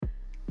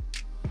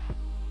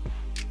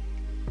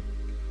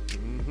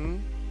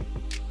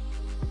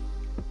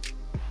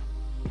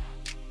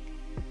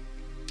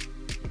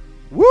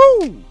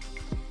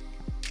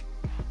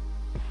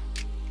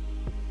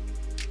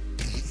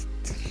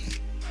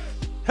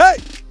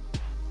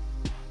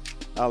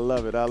I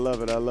love it. I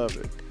love it. I love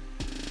it.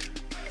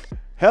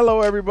 Hello,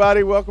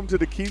 everybody. Welcome to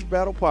the Keith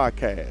Battle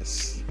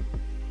Podcast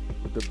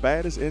with the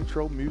baddest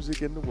intro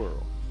music in the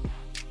world.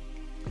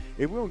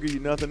 If we don't give you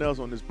nothing else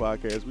on this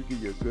podcast, we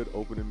give you a good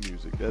opening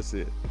music. That's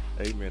it.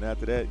 Amen.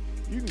 After that,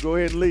 you can go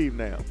ahead and leave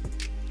now.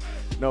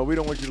 No, we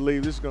don't want you to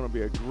leave. This is going to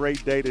be a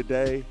great day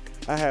today.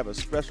 I have a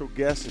special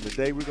guest, and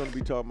today we're going to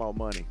be talking about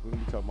money. We're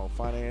going to be talking about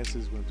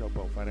finances. We're going to talk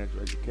about financial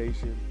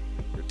education,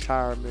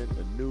 retirement,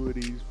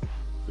 annuities,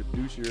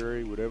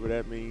 fiduciary, whatever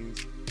that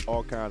means,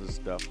 all kinds of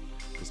stuff,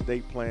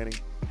 estate planning.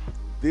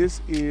 This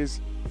is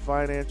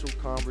financial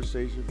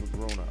conversation for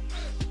grown-ups,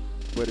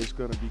 but it's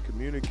going to be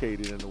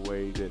communicated in a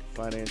way that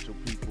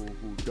people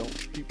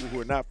who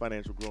are not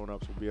financial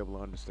grown-ups will be able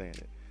to understand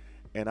it.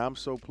 And I'm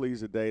so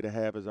pleased today to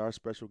have as our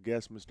special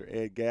guest, Mr.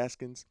 Ed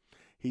Gaskin.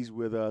 He's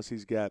with us.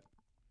 He's got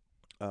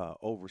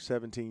over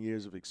 17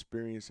 years of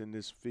experience in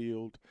this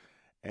field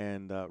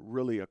and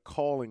really a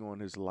calling on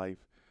his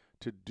life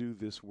to do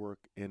this work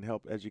and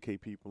help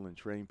educate people and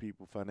train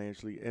people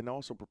financially and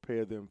also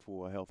prepare them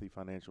for a healthy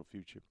financial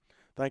future.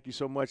 Thank you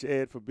so much,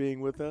 Ed, for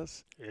being with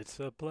us. It's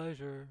a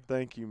pleasure.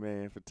 Thank you,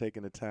 man, for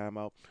taking the time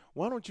out.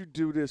 Why don't you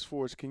do this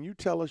for us? Can you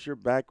tell us your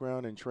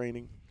background and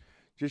training,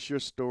 just your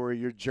story,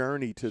 your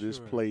journey to this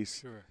place?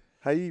 Sure.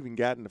 How you even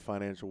got in the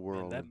financial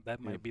world? And that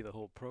might be the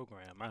whole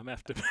program. I'm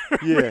after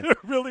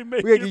really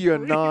make we gotta give you a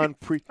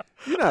non-pre.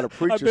 You're not a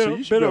preacher, so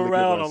you should been be able to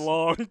around give a us.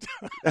 long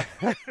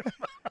time.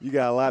 You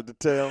got a lot to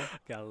tell.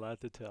 Got a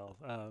lot to tell.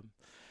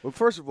 Well,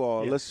 first of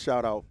all, let's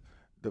shout out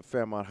the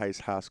Fairmont Heights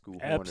High School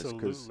Hornets.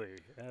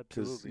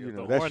 Absolutely. You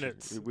know, the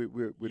Hornets.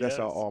 That's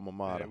our alma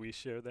mater. Yeah, we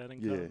share that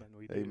in common.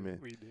 We do. Amen.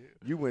 We do.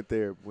 You went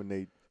there when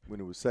it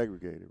was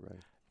segregated,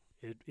 right?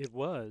 It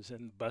was,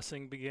 and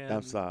busing began.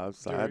 I'm sorry.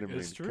 I didn't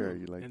mean to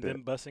carry you like and that.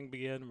 then busing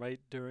began right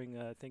during,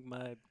 I think,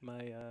 my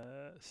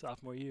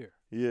sophomore year.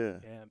 Yeah.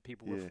 And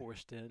people were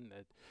forced in.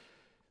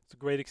 It's a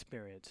great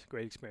experience.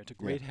 A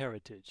great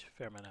heritage,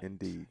 Fairmont Heights.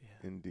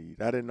 Indeed.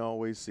 I didn't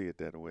always see it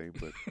that way,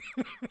 but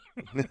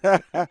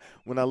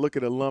when I look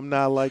at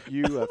alumni like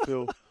you, I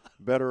feel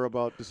better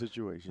about the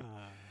situation.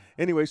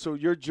 Anyway, so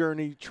your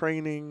journey,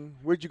 training,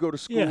 where'd you go to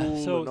school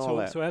and all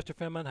that? So after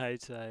Fairmont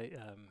Heights, I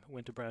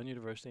went to Brown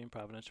University in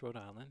Providence, Rhode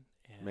Island.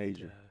 And,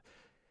 Major.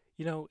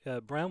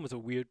 Brown was a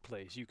weird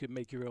place. You could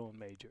make your own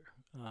major.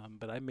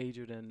 But I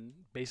majored in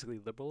basically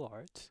liberal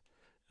arts.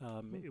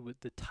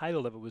 The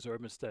title of it was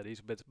urban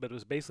studies, but it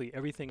was basically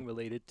everything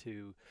related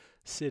to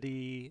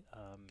city,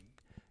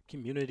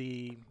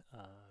 community,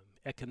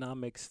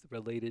 economics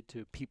related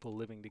to people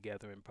living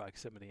together in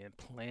proximity and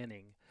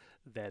planning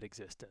that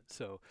existence.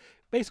 So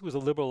basically it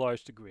was a liberal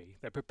arts degree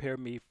that prepared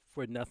me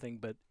for nothing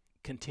but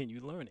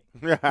continued learning.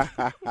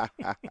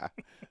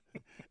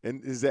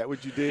 And is that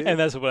what you did? And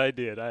that's what I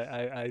did.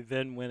 I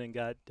then went and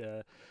got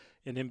an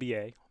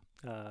MBA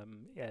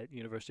at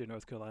University of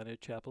North Carolina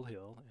at Chapel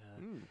Hill.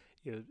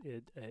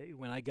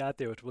 When I got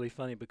there, it was really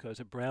funny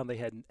because at Brown,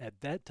 at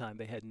that time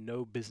they had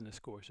no business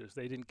courses.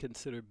 They didn't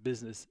consider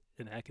business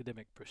an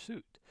academic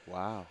pursuit.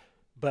 Wow.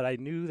 But I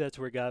knew that's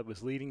where God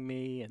was leading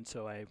me, and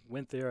so I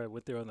went there. I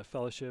went there on the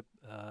fellowship,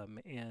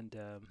 and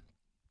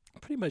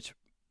pretty much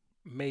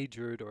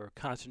majored or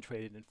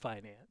concentrated in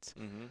finance.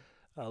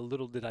 Mm-hmm.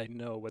 Little did I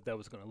know what that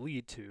was going to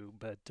lead to,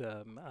 but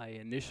I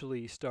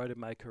initially started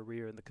my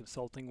career in the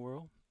consulting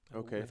world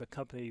with a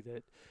company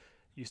that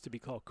used to be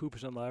called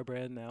Coopers &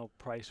 Lybrand, now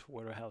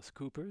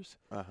PricewaterhouseCoopers,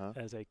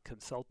 as a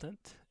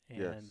consultant.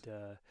 And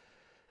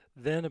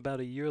then about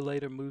a year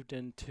later moved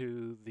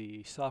into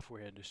the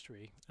software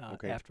industry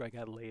after I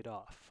got laid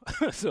off.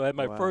 So I had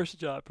my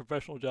first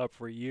professional job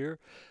for a year.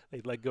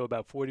 They let go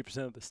about 40%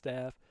 of the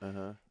staff.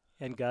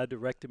 And God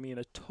directed me in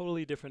a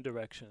totally different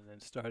direction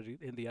and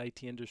started in the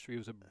IT industry. It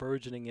was a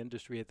burgeoning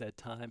industry at that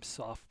time,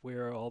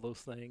 software, all those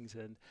things.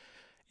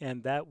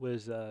 And that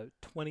was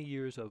 20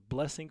 years of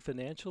blessing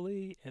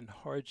financially and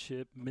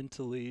hardship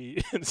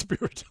mentally and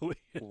spiritually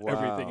and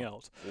everything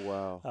else.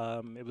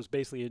 Wow. It was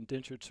basically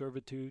indentured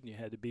servitude, and you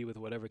had to be with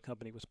whatever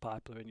company was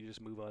popular, and you just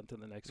move on to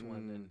the next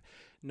one. And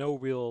no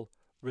real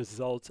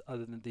results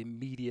other than the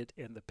immediate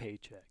and the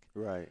paycheck.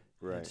 Right.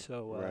 And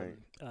so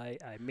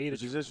I made it.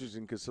 Which is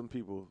interesting because some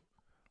people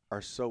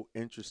are so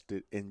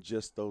interested in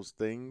just those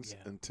things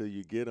until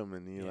you get them,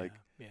 and you're like,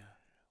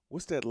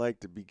 what's that like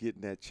to be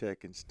getting that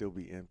check and still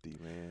be empty,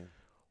 man?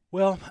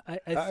 Well, I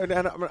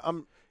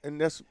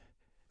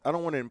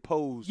don't want to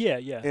impose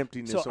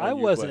emptiness on you. So I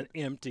wasn't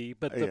empty,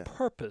 but the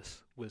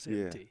purpose was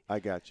empty. I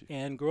got you.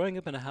 And growing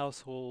up in a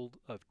household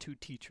of two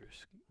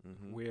teachers,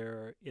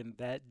 where in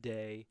that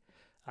day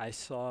I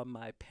saw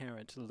my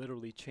parents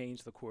literally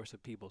change the course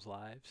of people's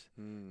lives,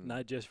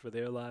 not just for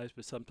their lives,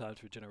 but sometimes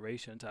for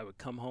generations. I would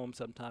come home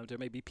sometimes. There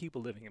may be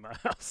people living in my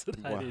house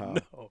that I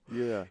didn't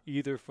know,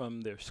 either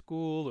from their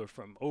school or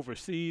from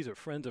overseas or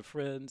friends of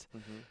friends.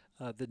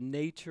 The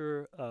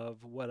nature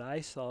of what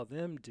I saw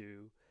them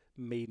do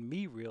made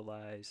me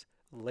realize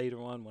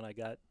later on when we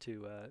got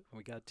to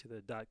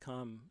the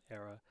 .com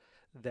era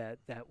that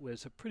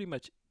was a pretty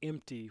much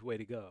empty way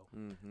to go,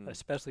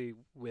 especially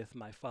with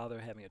my father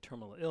having a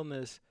terminal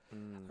illness.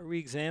 I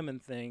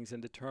re-examined things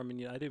and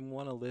determined, I didn't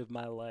want to live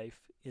my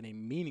life in a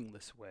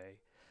meaningless way.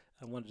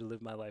 I wanted to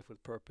live my life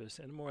with purpose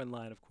and more in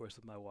line, of course,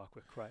 with my walk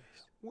with Christ.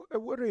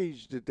 At what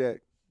age did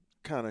that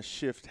kind of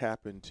shift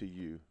happen to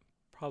you?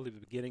 Probably the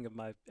beginning of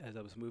as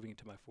I was moving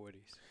into my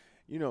 40s.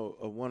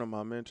 One of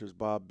my mentors,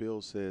 Bob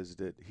Bill, says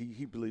that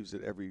he believes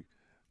that every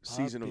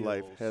season of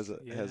life has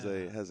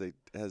a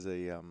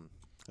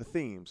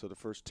theme. So the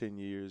first 10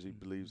 years, he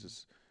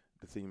believes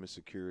the theme is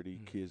security.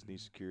 Kids need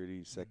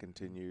security. Second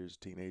 10 years,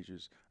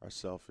 teenagers are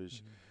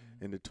selfish.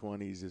 In the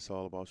 20s, it's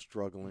all about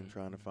struggling,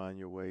 trying to find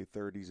your way.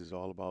 30s is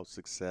all about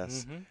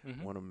success,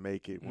 want to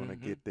make it, want to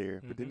get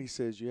there. But then he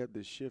says you have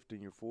this shift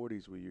in your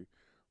 40s where you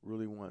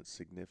really want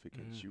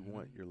significance. You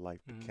want your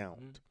life to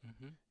count.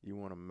 You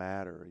want to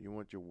matter. You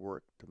want your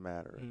work to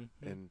matter.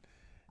 And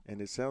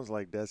it sounds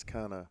like that's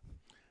kind of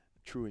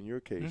true in your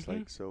case.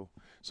 Like so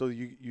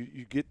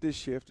you get this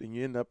shift and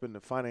you end up in the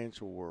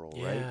financial world,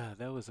 right? Yeah,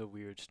 that was a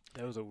weird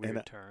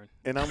turn.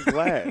 And I'm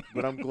glad,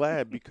 but I'm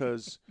glad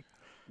because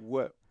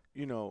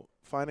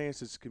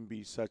finances can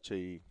be such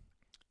a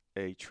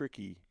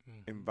tricky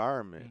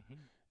environment.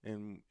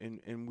 And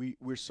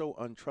we're so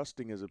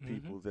untrusting as a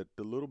people that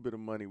the little bit of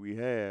money we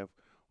have,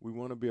 we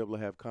want to be able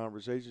to have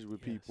conversations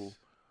with people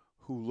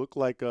who look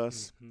like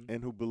us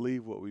and who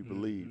believe what we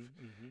believe.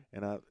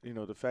 And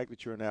the fact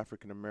that you're an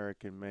African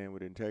American man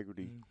with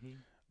integrity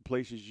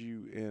places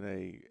you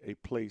in a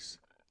place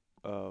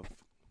of,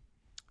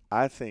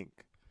 I think,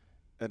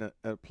 in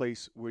a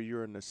place where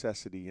you're a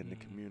necessity in the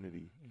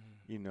community.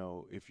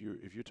 If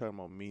you're talking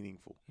about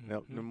meaningful.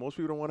 Now, most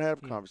people don't want to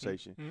have a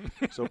conversation,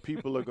 so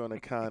people are going to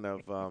kind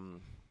of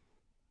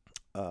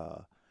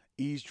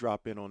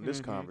eavesdrop in on this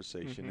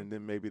conversation, and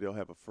then maybe they'll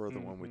have a further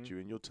one with you,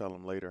 and you'll tell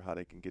them later how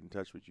they can get in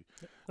touch with you.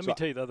 Let me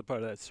tell you the other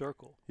part of that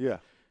circle. Yeah.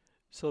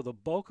 So the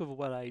bulk of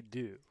what I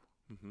do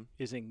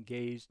is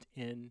engaged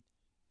in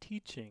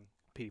teaching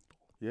people.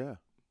 Yeah.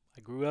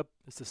 I grew up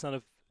as the son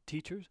of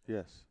teachers.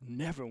 Yes.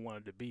 Never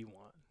wanted to be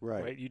one.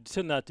 Right. You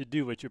tend not to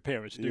do what your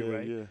parents do,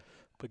 right? Yeah.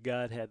 But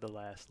God had the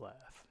last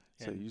laugh.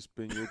 So you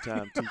spend your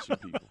time teaching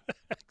people.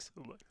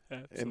 Excellent.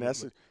 Absolutely. And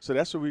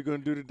that's what we're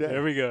going to do today.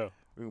 There we go.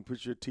 We're going to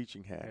put your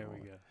teaching hat on. There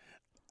we go.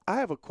 I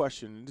have a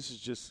question, and this is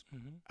just,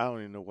 I don't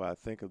even know why I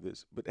think of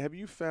this, but have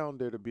you found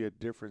there to be a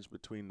difference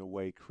between the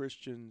way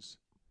Christians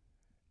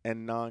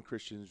and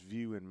non-Christians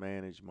view and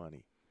manage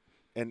money?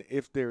 And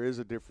if there is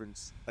a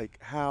difference, like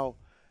how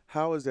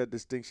is that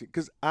distinction?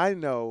 Because I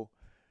know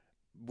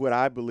what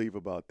I believe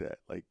about that.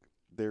 Like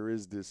there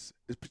is this,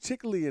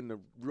 particularly in the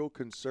real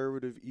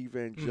conservative,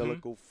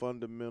 evangelical,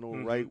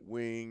 fundamental,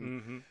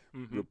 right-wing,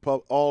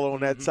 all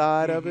on that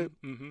side of it.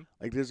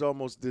 Like there's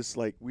almost this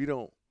like we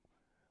don't,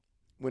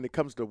 when it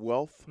comes to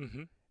wealth,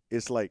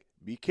 it's like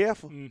be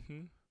careful.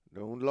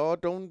 Don't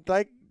love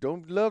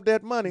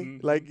that money.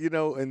 Like,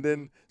 and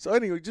then so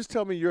anyway, just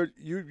tell me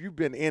you've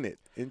been in it,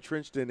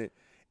 entrenched in it.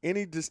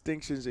 Any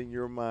distinctions in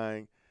your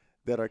mind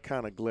that are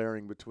kind of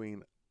glaring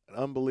between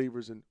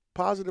unbelievers and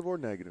positive or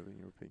negative in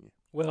your opinion?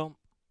 Well,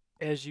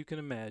 as you can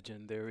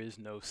imagine, there is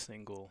no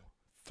single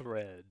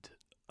thread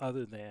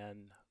other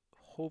than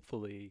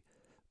hopefully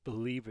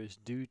believers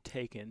do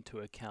take into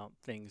account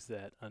things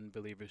that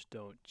unbelievers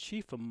don't.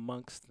 Chief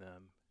amongst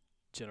them,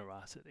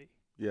 generosity.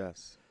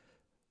 Yes.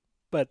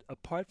 But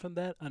apart from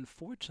that,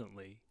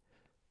 unfortunately,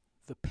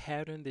 the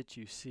pattern that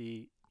you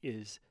see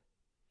is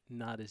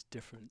not as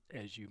different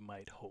as you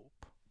might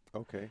hope.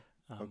 Okay.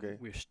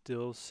 We're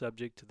still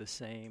subject to the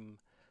same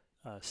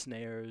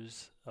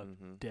snares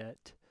of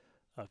debt,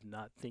 of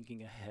not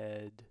thinking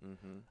ahead,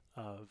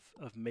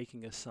 of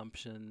making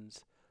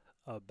assumptions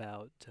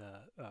about,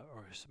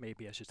 or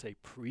maybe I should say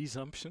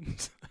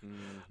presumptions,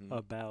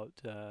 about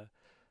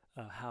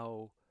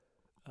how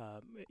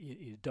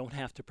you don't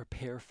have to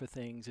prepare for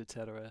things,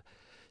 etc.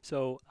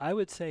 So I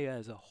would say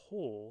as a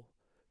whole,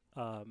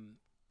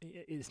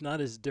 it's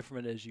not as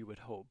different as you would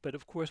hope. But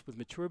of course, with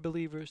mature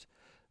believers,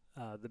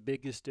 the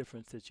biggest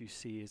difference that you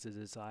see is a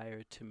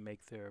desire to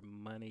make their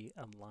money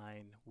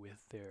align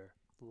with their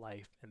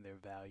life and their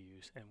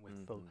values and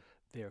with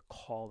their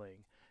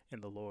calling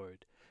in the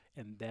Lord.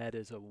 And that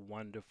is a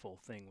wonderful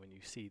thing when you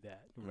see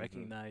that,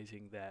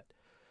 recognizing that,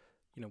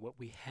 what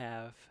we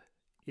have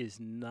is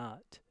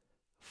not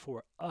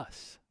for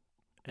us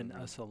and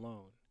us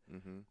alone.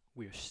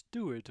 We are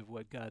stewards of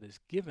what God has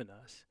given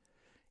us.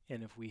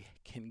 And if we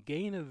can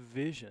gain a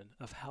vision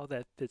of how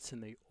that fits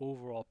in the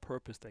overall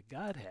purpose that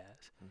God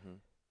has,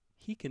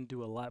 He can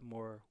do a lot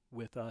more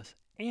with us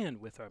and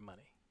with our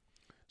money.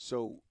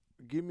 So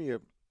give me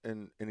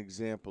an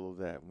example of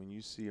that. When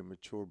you see a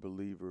mature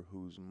believer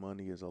whose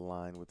money is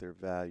aligned with their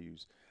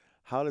values,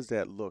 how does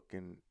that look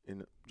in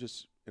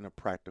a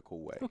practical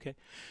way? Okay.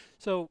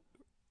 So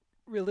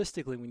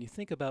realistically, when you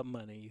think about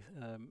money,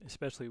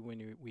 especially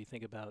when we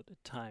think about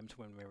times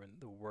when we're in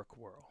the work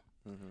world,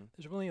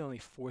 there's really only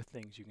 4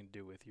 things you can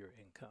do with your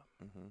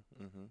income.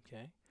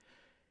 Okay?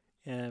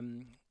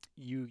 And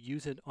you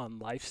use it on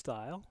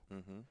lifestyle,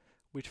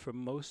 which for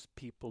most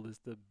people is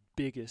the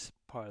biggest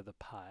part of the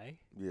pie.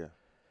 Yeah.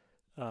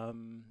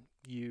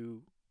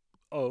 You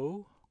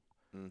owe.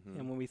 Mm-hmm.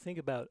 And when we think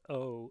about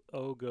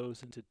owe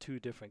goes into two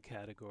different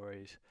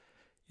categories.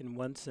 In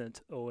one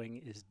sense,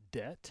 owing is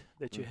debt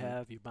that you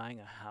have. You're buying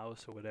a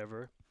house or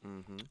whatever.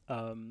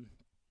 Mm-hmm.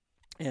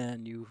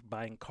 And you're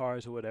buying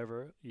cars or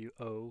whatever. You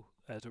owe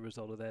as a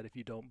result of that if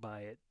you don't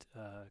buy it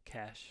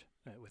cash,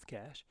 with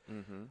cash.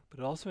 Mm-hmm. But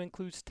it also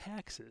includes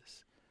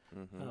taxes.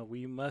 Mm-hmm.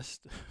 We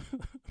must,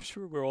 I'm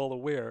sure we're all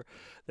aware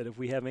that if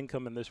we have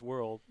income in this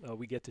world,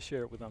 we get to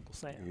share it with Uncle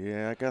Sam.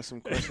 Yeah, I got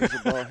some questions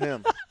about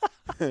him.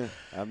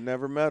 I've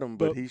never met him,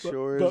 but he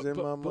sure is in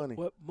my money.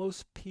 What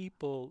most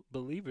people,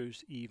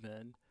 believers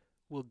even,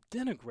 will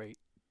denigrate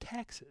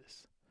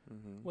taxes.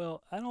 Mm-hmm.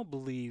 Well, I don't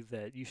believe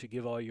that you should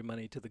give all your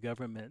money to the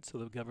government so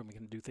the government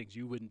can do things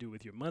you wouldn't do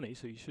with your money.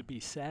 So you should be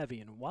savvy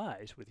and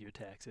wise with your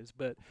taxes.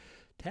 But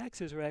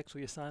taxes are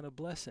actually a sign of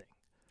blessing.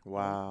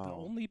 Wow. The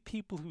only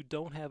people who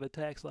don't have a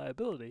tax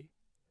liability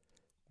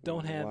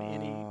don't have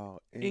any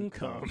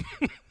income.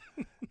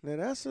 Now,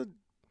 that's a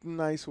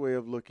nice way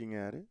of looking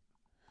at it.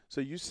 So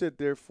you said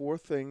there are 4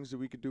 things that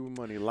we could do with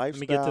money. Lifestyle.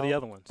 Let me get to the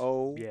other ones.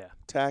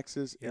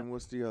 Taxes, and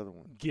what's the other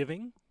one?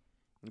 Giving.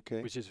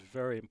 Okay. Which is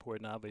very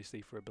important,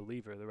 obviously, for a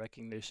believer, the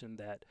recognition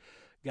that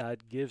God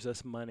gives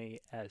us money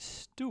as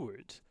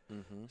stewards.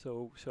 Mm-hmm.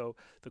 So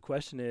the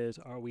question is,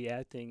 are we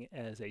acting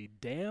as a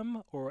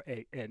dam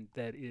and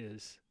that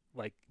is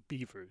like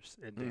beavers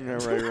and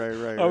dams?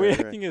 Right. Are we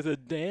acting as a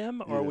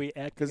dam or are we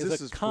acting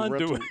as a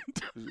conduit?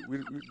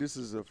 This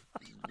is a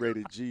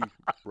rated G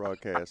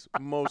broadcast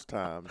most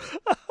times.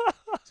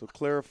 So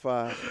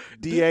clarify,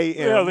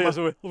 D-A-M.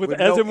 With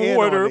as no in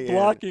water, end.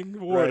 blocking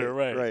water,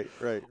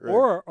 Right.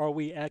 Or are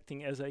we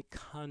acting as a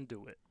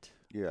conduit?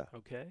 Yeah.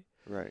 Okay.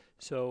 Right.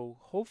 So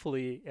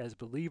hopefully, as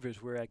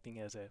believers, we're acting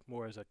as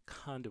more as a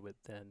conduit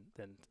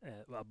than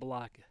a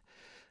block.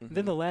 Mm-hmm.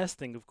 Then the last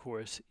thing, of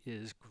course,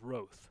 is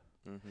growth.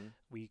 Mm-hmm.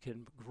 We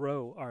can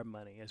grow our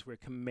money as we're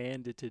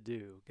commanded to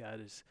do. God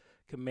has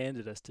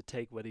commanded us to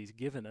take what He's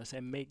given us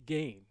and make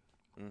gain.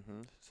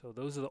 Mm-hmm. So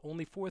those are the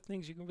only 4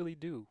 things you can really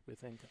do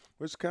with income.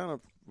 Which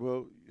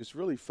it's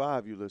really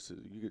 5 you listed.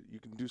 You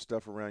can do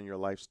stuff around your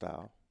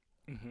lifestyle.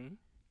 Mm-hmm.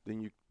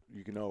 Then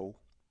you can owe.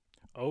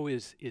 Owe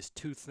is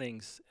 2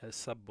 things as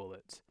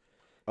sub-bullets.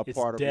 It's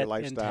part of your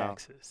lifestyle. Debt and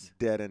taxes.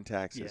 Debt and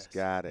taxes. Yes.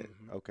 Got it.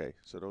 Mm-hmm. Okay,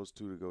 so those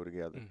 2 to go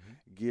together.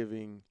 Mm-hmm.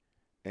 Giving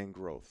and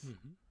growth.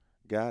 Mm-hmm.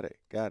 Got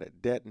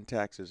it. Debt and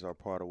taxes are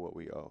part of what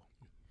we owe.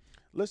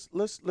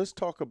 Let's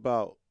talk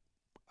about.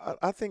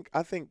 I think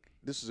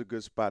this is a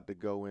good spot to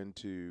go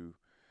into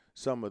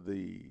some of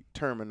the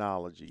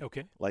terminology.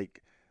 Okay.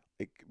 Like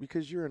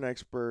because you're an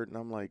expert, and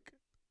I'm like,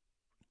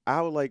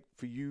 I would like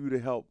for you to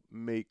help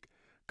make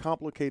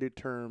complicated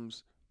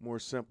terms more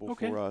simple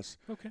for us.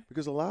 Okay.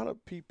 Because a lot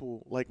of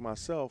people like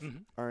myself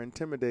are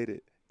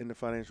intimidated in the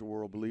financial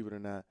world, believe it or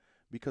not,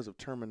 because of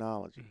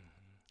terminology.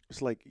 Mm-hmm.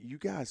 It's like you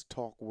guys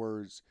talk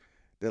words.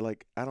 They're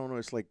like, I don't know,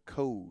 it's like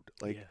code.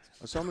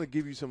 So I'm going to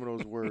give you some of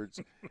those words,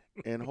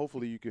 and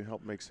hopefully you can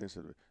help make sense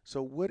of it.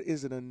 So what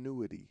is an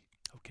annuity?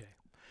 Okay.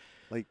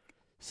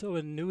 So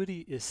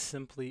annuity is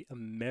simply a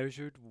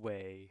measured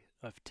way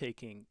of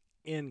taking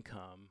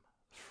income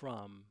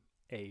from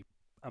a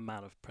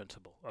amount of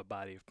principal, a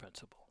body of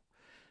principal.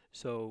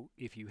 So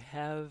if you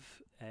have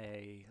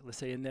let's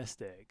say a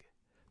nest egg,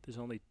 there's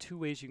only 2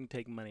 ways you can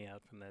take money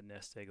out from that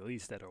nest egg, at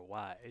least that are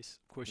wise.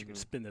 Of course, you can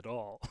spend it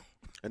all.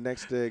 A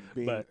nest egg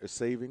being a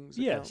savings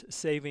account? Yes,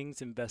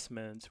 savings,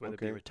 investments, whether it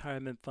be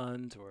retirement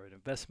funds or an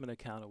investment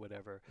account or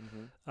whatever.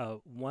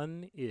 Mm-hmm.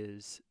 One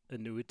is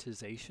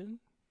annuitization,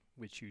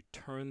 which you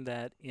turn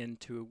that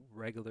into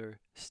regular,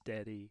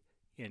 steady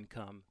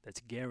income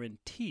that's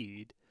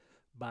guaranteed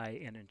by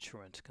an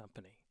insurance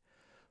company,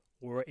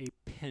 or a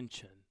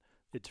pension.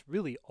 It's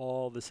really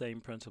all the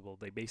same principle.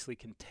 They basically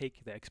can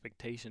take the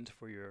expectations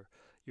for your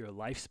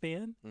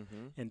lifespan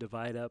and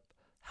divide up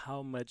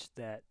how much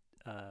that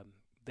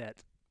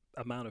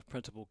amount of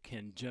principal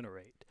can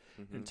generate.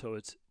 Mm-hmm. And so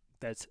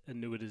that's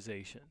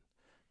annuitization.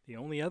 The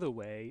only other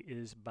way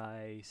is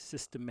by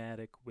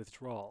systematic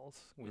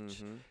withdrawals,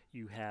 which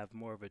you have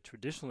more of a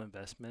traditional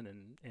investment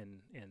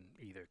in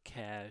either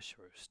cash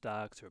or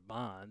stocks or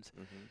bonds,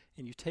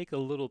 and you take a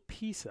little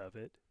piece of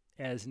it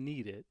as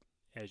needed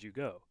as you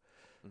go.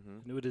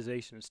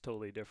 Annuitization is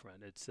totally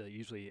different. It's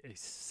usually a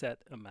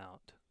set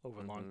amount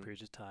over long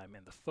periods of time,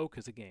 and the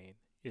focus, again,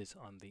 is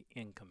on the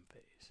income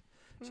phase.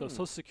 So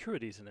Social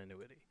Security is an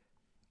annuity.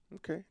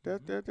 Okay,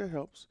 that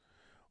helps.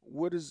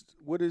 What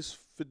does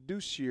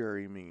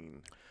fiduciary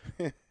mean?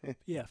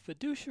 Yeah,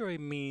 fiduciary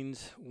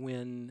means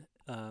when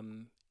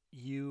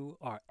you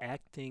are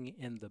acting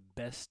in the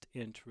best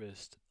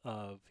interest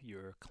of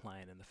your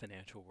client in the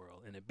financial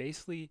world. And it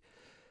basically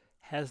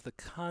has the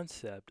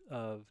concept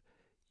of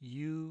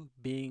you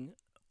being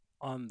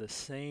on the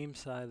same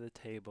side of the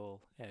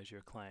table as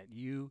your client,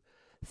 you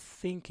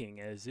thinking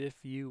as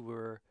if you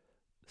were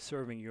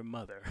serving your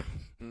mother.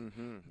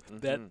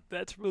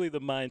 That's really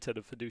the mindset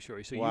of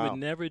fiduciary. So you would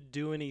never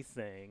do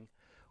anything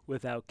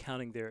without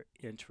counting their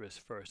interests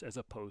first, as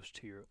opposed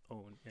to your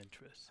own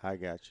interests. I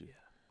got you. Yeah.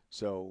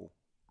 So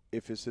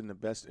if it's in the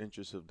best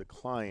interest of the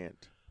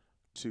client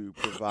to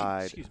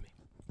provide Excuse me.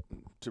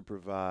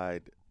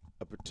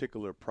 a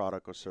particular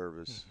product or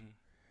service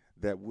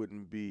that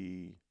wouldn't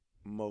be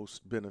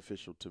most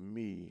beneficial to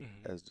me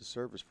as the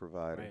service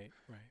provider,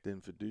 Right.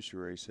 then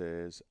fiduciary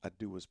says I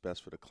do what's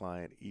best for the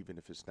client even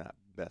if it's not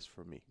best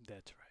for me.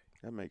 That's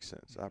right. That makes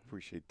sense. I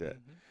appreciate that.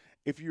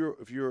 If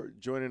you're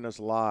joining us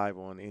live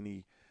on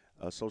any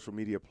social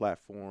media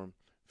platform,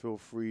 feel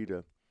free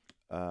to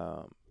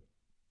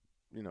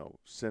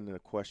send in a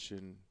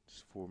question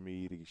for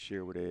me to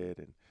share with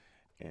Ed,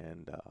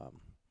 and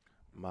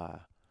my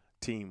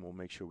team will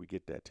make sure we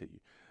get that to you.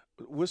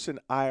 What's an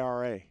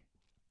IRA?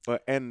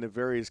 And the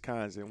various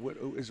kinds. And what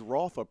is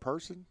Roth a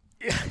person?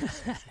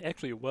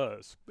 Actually, it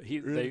was. He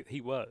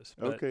was.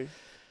 But Okay.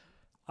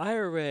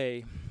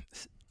 IRA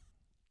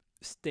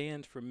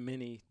stands for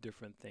many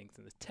different things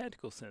in the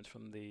technical sense.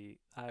 From the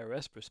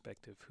IRS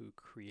perspective, who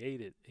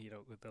created,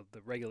 with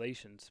the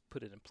regulations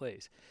put it in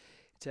place,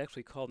 it's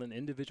actually called an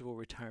individual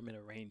retirement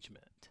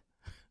arrangement.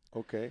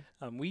 Okay.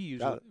 We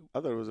usually.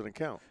 I thought it was an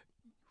account.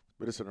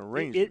 But it's an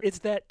arrangement. It's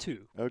that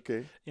too.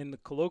 Okay. In the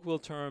colloquial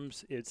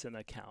terms, it's an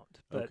account.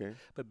 But, okay.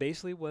 But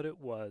basically what it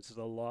was is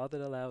a law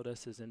that allowed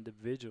us as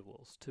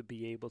individuals to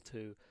be able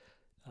to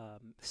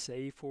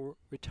save for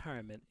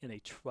retirement in a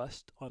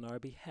trust on our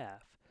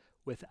behalf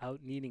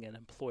without needing an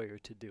employer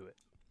to do it.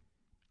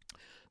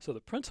 So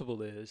the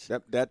principle is...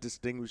 That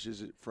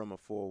distinguishes it from a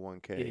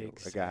 401k.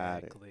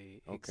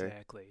 Exactly. Okay.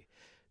 Exactly.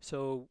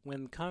 So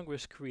when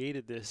Congress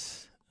created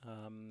this...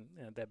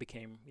 and that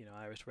became,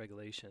 IRS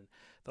regulation.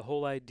 The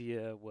whole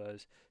idea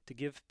was to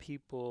give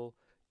people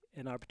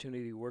an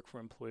opportunity to work for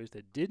employers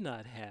that did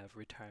not have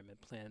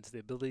retirement plans, the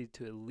ability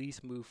to at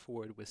least move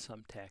forward with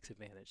some tax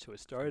advantage. So it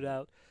started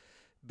out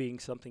being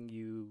something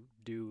you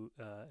do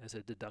as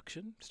a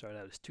deduction. Started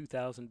out as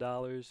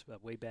 $2,000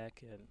 way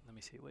back in, let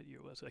me see what year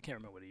it was. I can't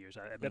remember what the years.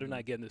 I better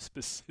not get into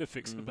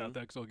specifics about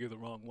that because I'll give the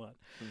wrong one.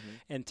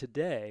 And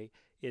today,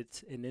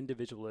 it's an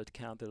individual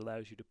account that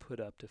allows you to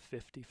put up to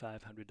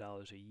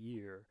 $5,500 a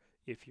year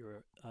if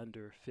you're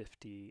under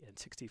 50 and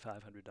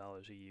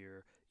 $6,500 a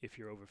year if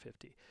you're over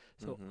 50.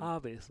 So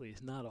obviously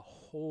it's not a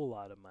whole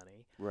lot of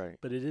money, right?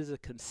 But it is a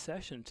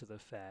concession to the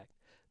fact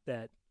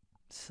that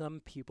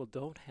some people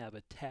don't have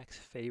a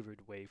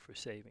tax-favored way for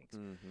savings.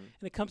 And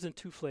it comes in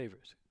two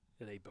flavors.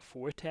 A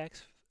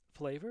before-tax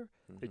flavor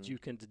that you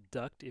can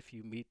deduct if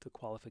you meet the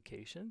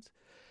qualifications,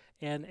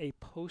 and a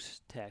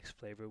post-tax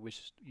flavor,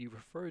 which you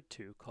referred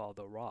to, called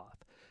the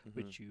Roth,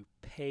 which you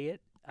pay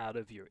it out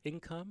of your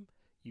income.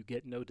 You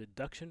get no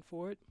deduction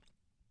for it,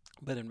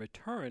 but in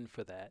return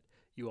for that,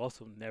 you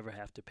also never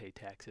have to pay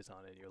taxes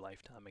on it in your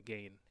lifetime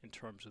again in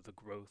terms of the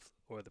growth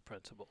or the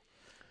principal.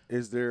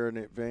 Is there an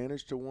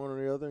advantage to one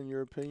or the other in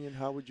your opinion?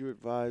 How would you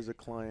advise a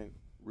client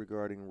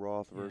regarding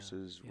Roth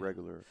versus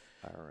regular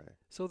IRA?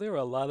 So there are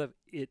a lot of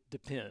it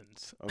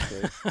depends.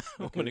 Okay.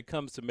 When it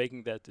comes to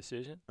making that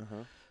decision.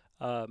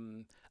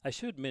 I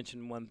should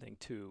mention one thing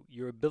too.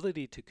 Your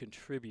ability to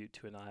contribute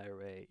to an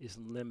IRA is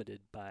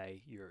limited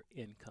by your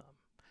income.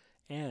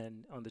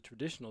 And on the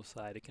traditional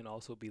side, it can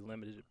also be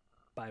limited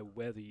by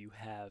whether you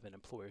have an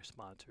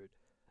employer-sponsored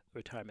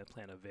retirement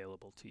plan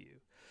available to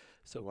you.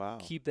 So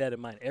keep that in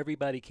mind.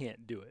 Everybody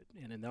can't do it.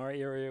 And in our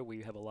area,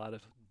 we have a lot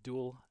of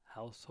dual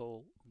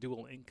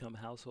income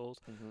households.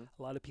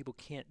 A lot of people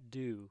can't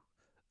do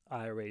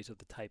IRAs of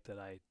the type that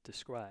I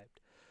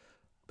described.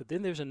 But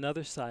then there's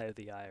another side of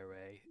the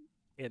IRA,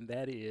 and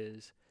that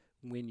is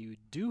when you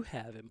do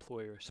have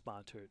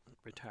employer-sponsored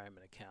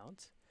retirement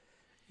accounts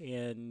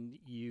and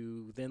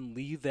you then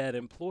leave that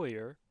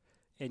employer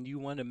and you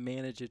want to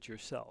manage it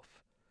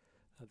yourself.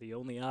 The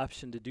only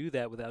option to do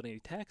that without any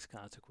tax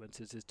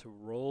consequences is to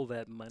roll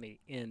that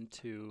money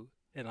into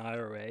an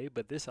IRA,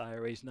 but this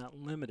IRA is not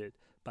limited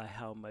by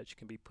how much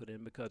can be put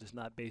in because it's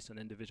not based on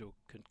individual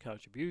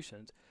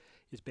contributions.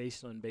 It's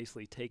based on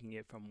basically taking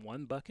it from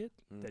one bucket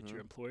that your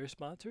employer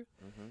sponsored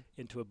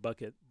into a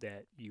bucket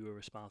that you are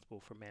responsible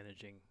for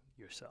managing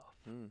yourself.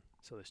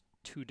 So there's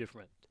two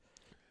different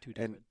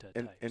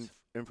types.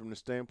 And from the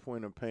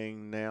standpoint of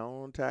paying now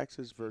on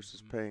taxes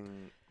versus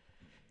paying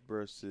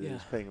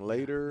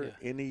later,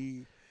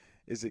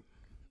 is it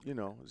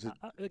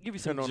I'll give you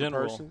some on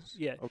general. The persons?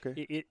 Yeah. Okay.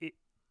 It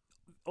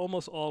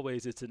almost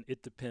always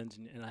it depends,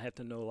 and I have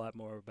to know a lot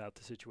more about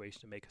the situation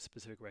to make a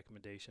specific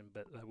recommendation.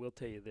 But I will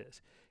tell you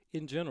this: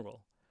 in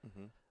general,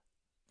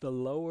 the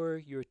lower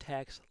your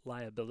tax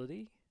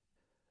liability,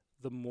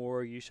 the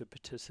more you should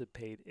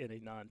participate in a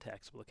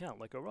non-taxable account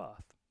like a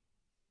Roth.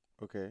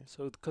 Okay.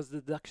 So because the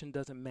deduction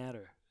doesn't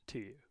matter to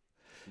you.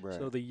 Right.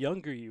 So the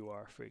younger you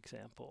are, for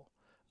example,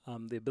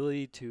 the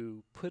ability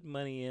to put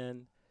money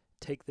in,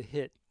 take the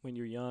hit when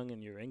you're young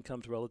and your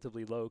income's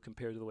relatively low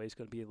compared to the way it's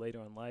going to be later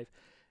in life,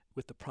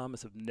 with the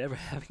promise of never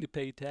having to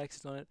pay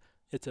taxes on it,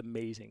 it's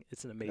amazing.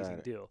 It's an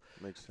amazing deal.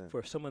 Makes sense.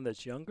 For someone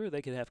that's younger,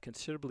 they could have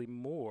considerably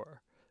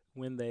more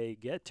when they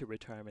get to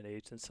retirement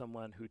age than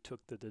someone who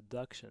took the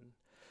deduction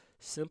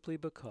simply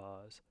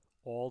because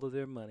all of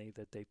their money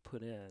that they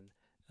put in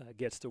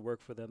gets to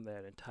work for them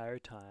that entire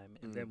time,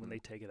 and then when Mm-hmm. they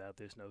take it out,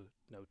 there's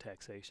no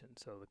taxation.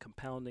 So the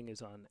compounding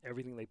is on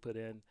everything they put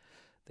in.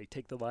 They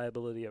take the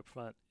liability up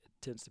front.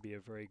 It tends to be a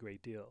very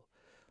great deal.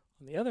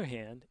 On the other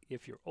hand,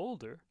 if you're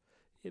older,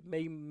 it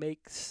may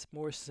make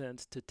more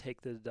sense to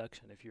take the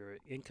deduction. If your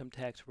income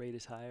tax rate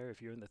is higher,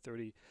 if you're in the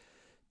 32%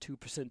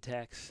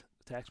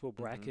 taxable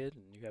Mm-hmm. bracket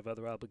and you have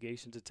other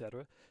obligations, et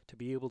cetera, to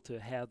be able to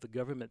have the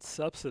government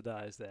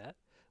subsidize that,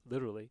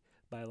 literally,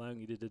 by allowing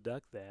you to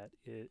deduct that,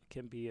 it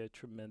can be a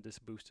tremendous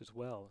boost as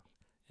well.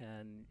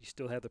 And you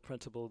still have the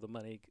principle of the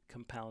money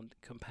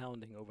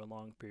compounding over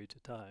long periods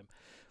of time.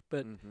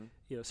 But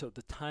Mm-hmm. so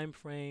the time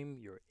frame,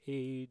 your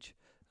age,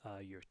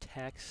 your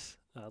tax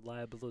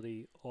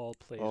liability all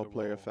plays All a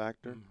play a role.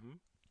 factor.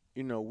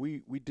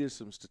 Mm-hmm. We did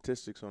some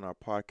statistics on our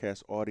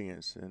podcast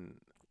audience,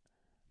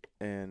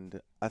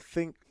 and I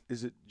think,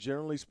 is it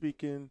generally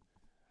speaking,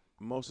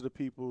 most of the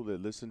people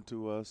that listen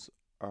to us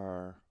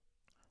are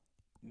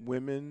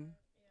women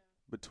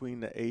between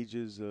the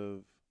ages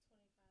of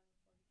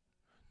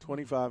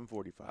 25 and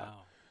 45.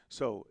 Wow.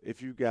 So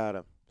if you got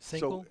a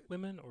Single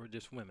women or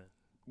just women?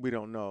 we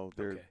don't know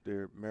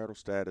their marital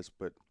status,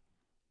 but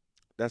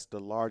that's the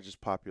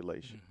largest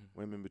population,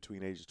 women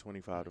between ages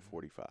 25 to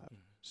 45.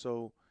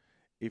 So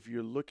if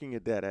you're looking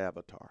at that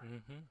avatar,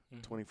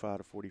 25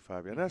 to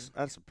 45, and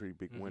that's a pretty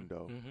big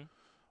window.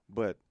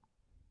 But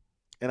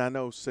and I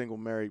know single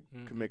married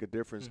can make a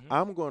difference.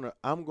 I'm gonna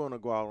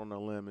go out on a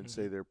limb and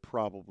say there are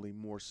probably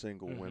more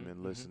single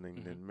women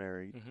listening than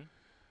married.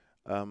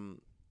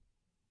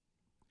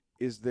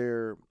 Is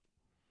there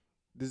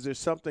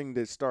something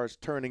that starts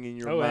turning in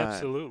your mind? Oh,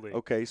 absolutely.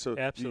 Okay, so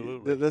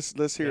absolutely.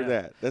 Let's hear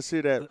that. Let's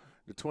hear that.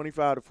 The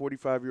 25 to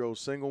 45-year-old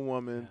single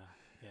woman.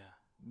 Yeah.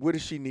 What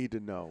does she need to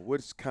know?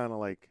 What's kind of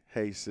like,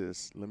 hey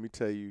sis, let me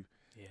tell you,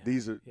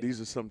 these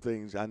are some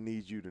things I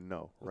need you to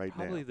know right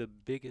now. Probably the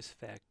biggest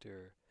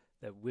factor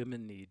that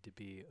women need to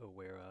be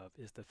aware of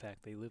is the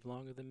fact they live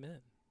longer than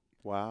men.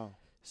 Wow.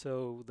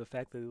 So the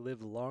fact that they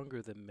live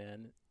longer than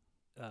men,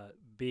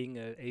 being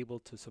able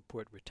to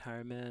support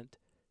retirement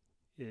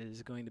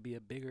is going to be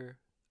a bigger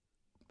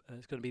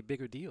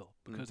deal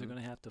because they're going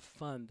to have to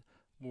fund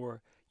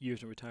more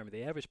years in retirement.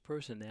 The average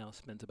person now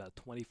spends about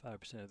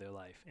 25% of their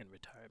life in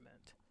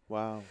retirement.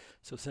 Wow.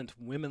 So since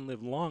women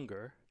live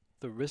longer,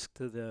 the risk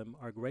to them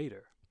are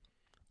greater.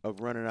 Of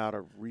running out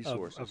of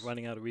resources. Of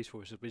running out of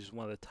resources, which is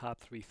one of the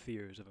top 3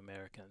 fears of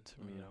Americans.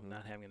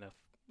 Not having enough,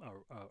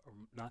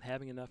 not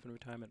having enough in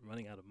retirement,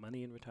 running out of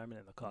money in retirement,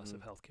 and the cost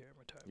of healthcare in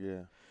retirement.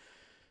 Yeah.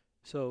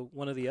 So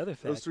one of the other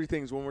factors. Those 3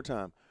 things one more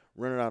time.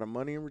 Running out of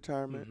money in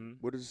retirement.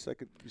 What is the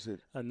second you said?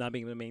 Not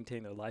being able to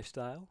maintain their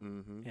lifestyle,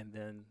 and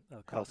then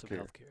cost of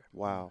healthcare.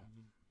 Wow.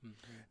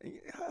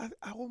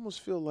 I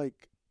almost feel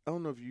like, I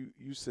don't know if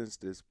you sense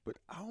this, but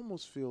I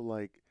almost feel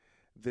like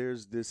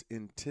there's this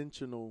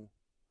intentional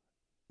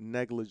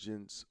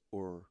negligence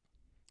or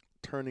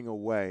turning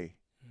away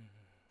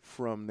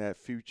from that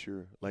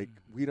future. Like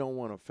we don't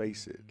want to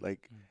face it.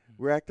 Like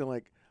we're acting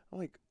like, I'm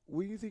like,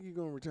 when do you think you're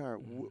going to retire?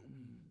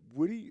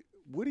 What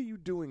are you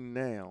doing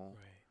now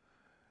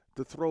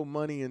to throw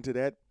money into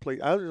that place?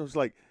 I was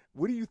like,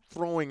 what are you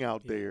throwing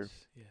out there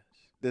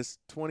that's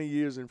 20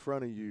 years in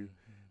front of you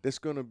that's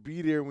going to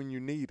be there when you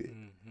need it?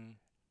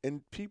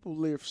 And people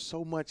live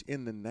so much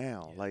in the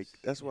now. Like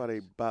that's why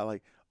they buy,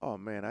 like, oh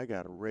man, I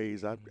got a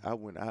raise. I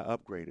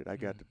upgraded. I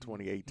got the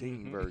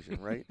 2018 version,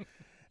 right?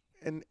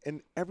 And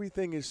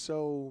everything is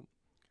so,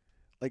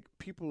 like,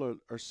 people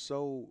are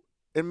so,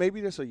 and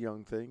maybe that's a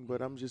young thing,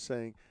 but I'm just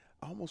saying,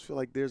 I almost feel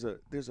like there's a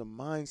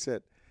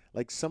mindset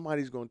like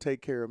somebody's going to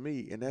take care of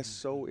me, and that's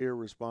so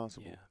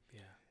irresponsible.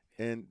 Yeah.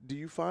 And do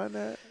you find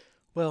that?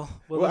 Well,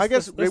 I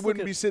guess they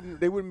wouldn't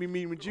be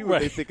meeting with you if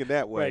they're thinking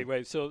that way.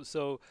 Right.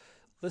 So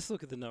let's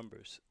look at the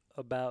numbers.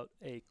 About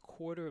a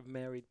quarter of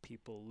married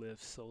people live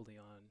solely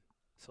on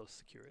Social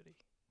Security.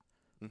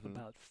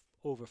 About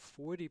over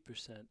 40%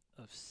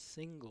 of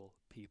single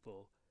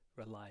people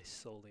rely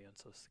solely on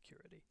Social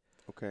Security.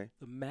 Okay.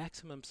 The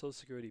maximum Social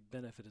Security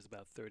benefit is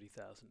about $30,000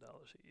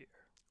 a year.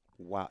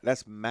 Wow,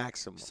 that's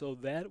maximum. So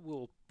that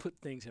will put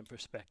things in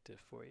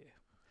perspective for you.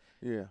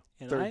 Yeah.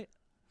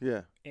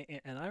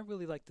 And I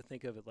really like to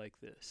think of it like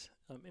this.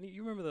 And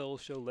you remember the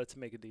old show Let's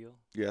Make a Deal?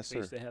 Yes, sir. They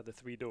used to have the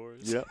 3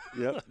 doors.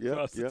 Yep.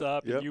 Across the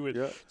top, and you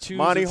would choose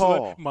Monty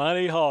Hall.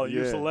 Monty Hall.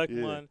 You select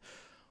one.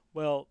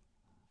 Well,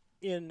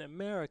 in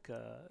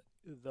America,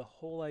 the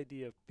whole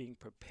idea of being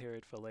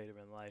prepared for later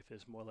in life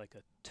is more like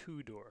a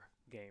 2-door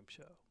game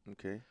show.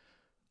 Okay.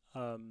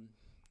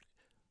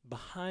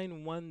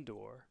 Behind one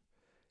door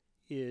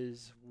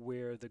is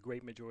where the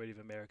great majority of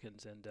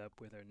Americans end up,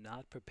 where they're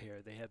not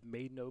prepared. They have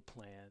made no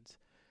plans.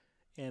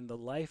 And the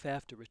life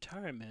after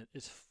retirement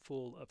is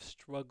full of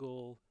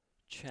struggle,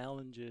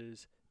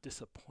 challenges,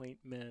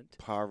 disappointment,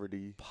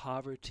 poverty,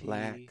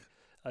 lack,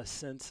 a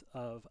sense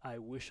of I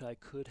wish I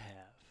could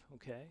have,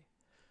 okay?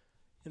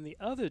 And the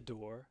other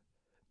door,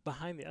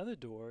 behind the other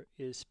door,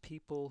 is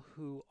people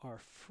who are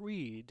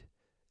freed,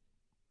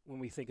 when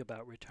we think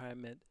about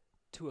retirement,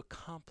 to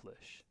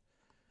accomplish.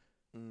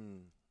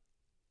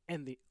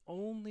 And the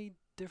only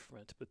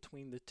difference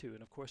between the two,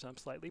 and of course I'm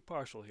slightly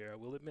partial here, I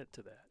will admit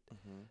to that.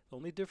 The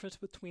only difference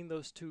between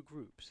those two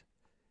groups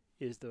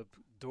is the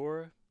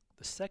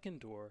second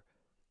door,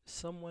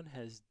 someone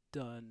has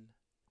done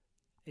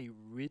a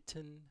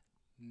written,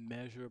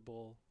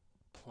 measurable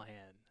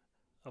plan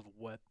of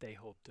what they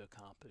hope to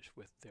accomplish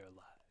with their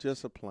lives.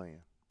 Just a plan.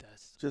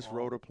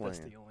 Wrote a plan. That's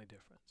the only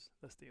difference.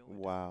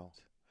 Wow.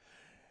 Difference.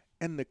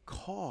 And the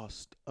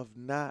cost of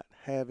not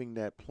having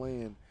that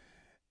plan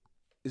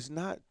is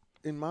not,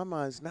 in my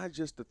mind, it's not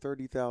just the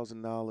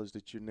 $30,000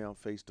 that you're now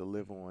faced to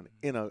live on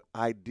in an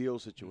ideal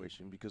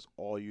situation because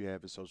all you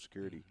have is Social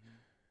Security.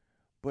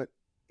 But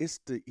it's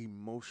the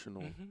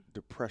emotional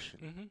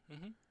depression.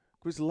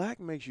 Because lack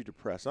makes you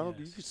depressed. I don't.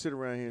 You can sit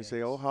around here and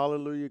say, "Oh,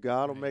 hallelujah,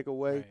 God will make a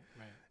way."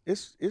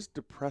 It's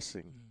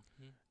depressing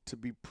to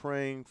be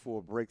praying for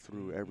a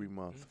breakthrough every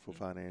month for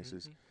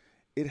finances.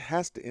 It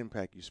has to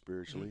impact you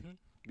spiritually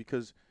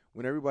because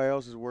when everybody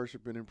else is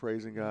worshiping and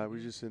praising God, we're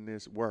just in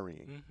this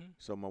worrying.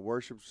 So my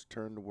worship's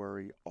turned to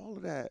worry. All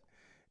of that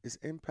is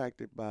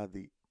impacted by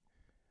the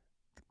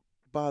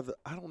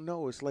I don't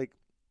know. It's like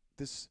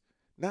this,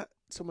 not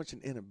so much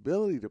an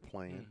inability to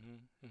plan,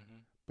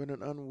 but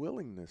an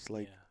unwillingness.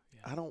 Like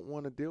I don't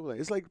want to deal with it.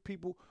 It's like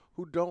people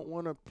who don't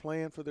want to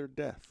plan for their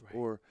death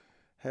or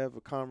have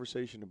a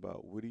conversation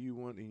about what do you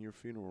want in your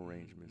funeral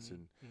arrangements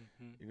and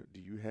do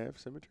you have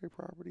cemetery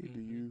property?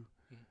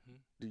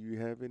 Do you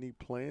have any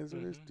plans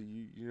on this? Do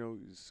you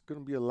it's going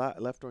to be a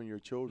lot left on your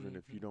children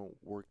if you don't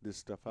work this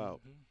stuff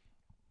out.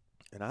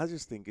 And I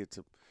just think it's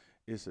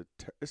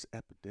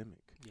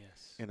epidemic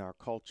in our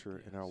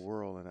culture, in our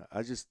world, and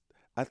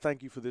I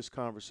thank you for this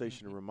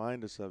conversation to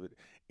remind us of it.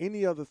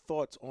 Any other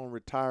thoughts on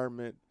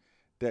retirement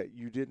that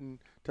you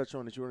didn't touch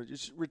on that you want to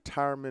just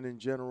retirement in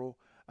general?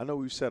 I know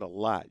we've said a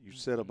lot. You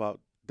said about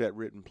that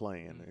written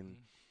plan,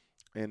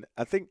 and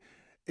I think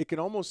it can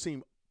almost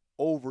seem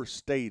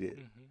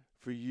overstated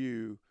for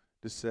you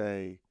to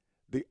say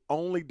the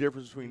only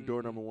difference between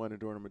door number 1 and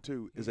door number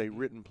 2 is a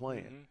written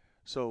plan.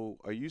 So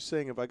are you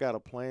saying if I got a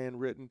plan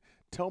written,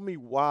 tell me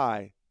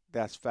why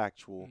that's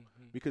factual?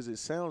 Because it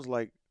sounds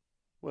like,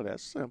 well,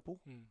 that's simple.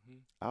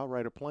 I'll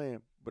write a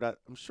plan. But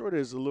I'm sure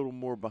there's a little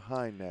more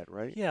behind that,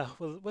 right? Yeah,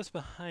 well, what's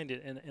behind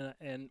it,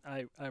 and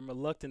I'm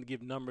reluctant to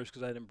give numbers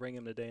because I didn't bring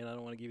them today, and I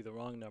don't want to give you the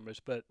wrong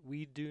numbers, but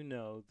we do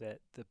know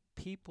that the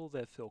people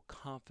that feel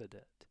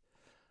confident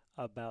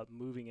about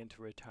moving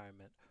into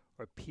retirement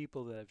are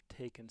people that have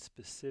taken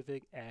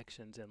specific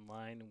actions in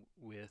line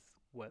with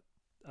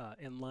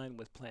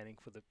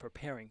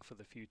preparing for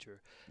the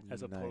future,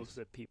 as opposed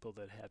to people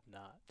that have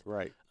not.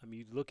 Right.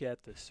 You look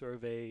at the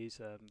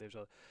surveys. There's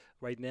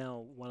right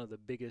now one of the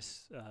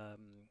biggest. I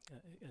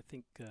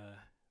think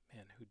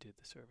who did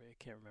the survey? I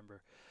can't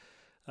remember.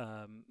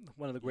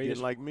 One of the greatest. You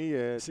didn't like me,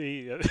 Ed.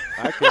 See,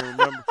 I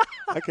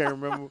can't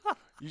remember.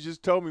 You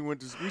just told me when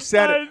we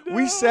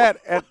sat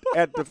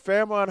at the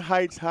Fairmont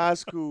Heights High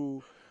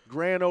School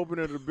grand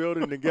opening of the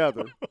building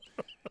together.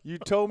 You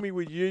told me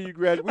what year you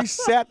graduated. We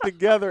sat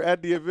together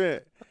at the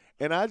event,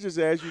 and I just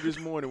asked you this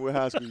morning what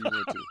high school you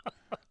went to.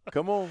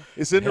 Come on,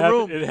 it's in the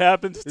room. It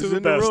happens to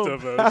the best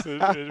of us. It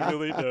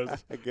really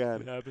does. I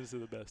got it. It happens to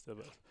the best of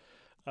us.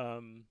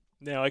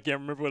 Now I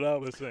can't remember what I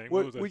was saying.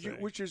 What was I saying?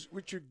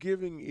 What you're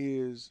giving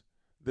is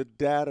the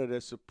data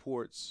that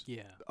supports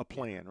a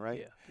plan,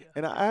 right? Yeah.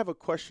 And I have a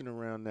question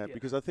around that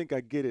because I think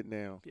I get it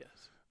now.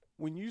 Yes.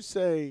 When you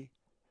say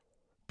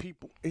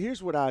people,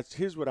 here's what I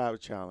would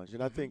challenge,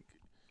 and I think,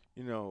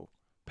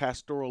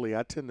 pastorally,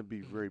 I tend to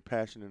be very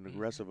passionate and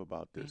aggressive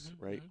about this,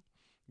 right?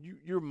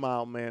 You're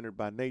mild-mannered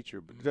by nature,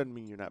 but it doesn't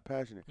mean you're not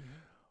passionate.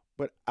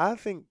 But I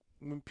think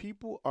when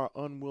people are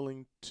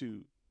unwilling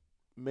to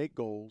make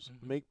goals,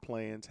 make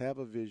plans, have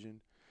a vision,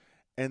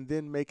 and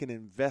then make an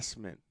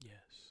investment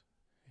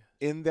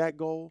in that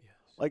goal,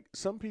 like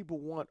some people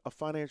want a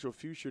financial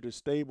future that's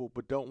stable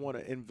but don't want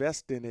to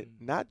invest in it,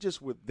 not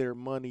just with their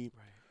money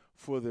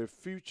for their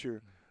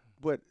future,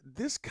 but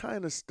this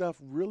kind of stuff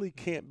really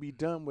can't be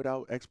done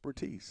without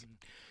expertise.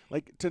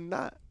 Like and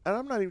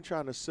I'm not even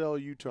trying to sell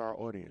you to our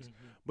audience,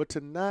 but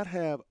to not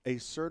have a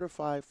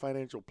certified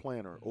financial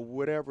planner or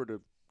whatever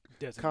the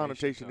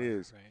connotation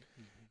is,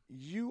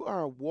 you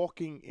are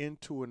walking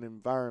into an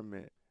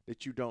environment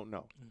that you don't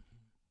know.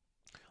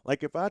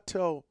 Like if I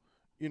tell,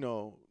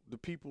 the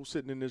people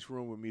sitting in this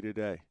room with me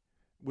today,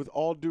 with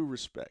all due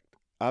respect,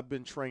 I've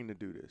been trained to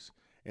do this.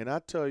 And I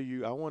tell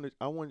you, I want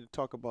to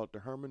talk about the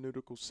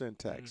hermeneutical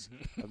syntax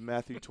of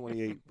Matthew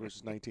 28,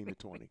 verses 19 to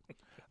 20.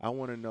 I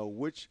want to know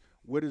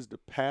what is the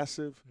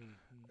passive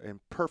and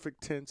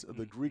perfect tense of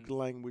the Greek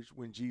language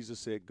when Jesus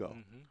said go.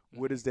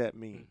 What does that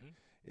mean?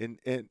 And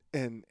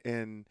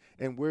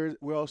where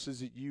else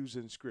is it used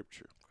in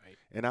Scripture? Right.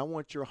 And I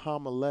want your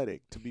homiletic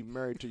to be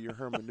married to your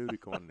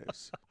hermeneutic on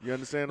this. You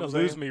understand what I'm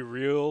saying? Lose me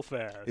real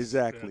fast.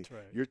 Exactly. That's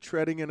right. You're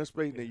treading in a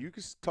space. Now, you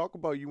can talk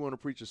about you want to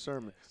preach a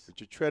sermon, but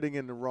you're treading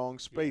in the wrong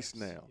space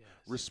now.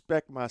 Yes.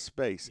 Respect my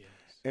space. Yes.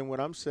 And what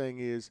I'm saying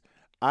is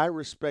I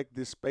respect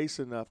this space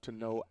enough to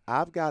know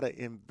I've got to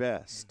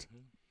invest.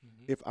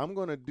 If I'm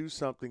going to do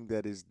something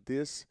that is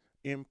this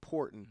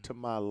important to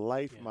my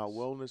life, my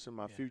wellness, and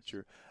my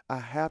future, I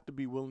have to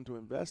be willing to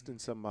invest in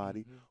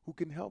somebody who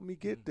can help me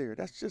get there.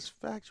 That's just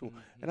factual.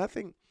 And I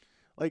think,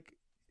 like,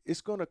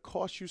 it's going to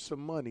cost you some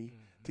money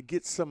to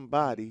get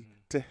somebody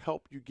to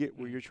help you get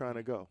where you're trying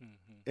to go.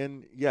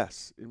 And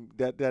yes,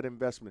 that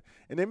investment.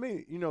 And they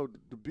may,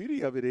 the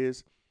beauty of it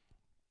is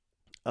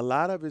a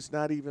lot of it's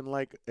not even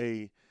like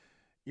the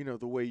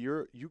way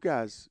you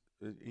guys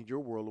in your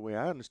world, the way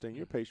I understand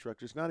your pay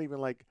structure, it's not even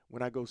like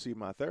when I go see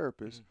my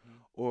therapist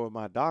or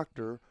my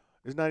doctor.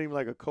 It's not even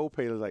like a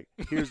copay that's like,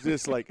 here's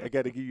this, like, I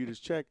got to give you this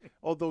check.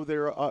 Although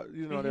there are,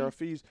 there are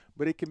fees,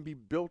 but it can be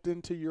built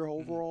into your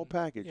overall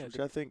package, which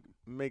I think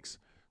makes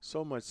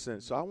so much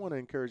sense. So I want to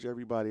encourage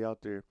everybody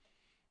out there.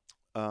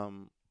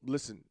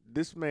 Listen,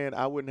 this man,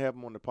 I wouldn't have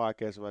him on the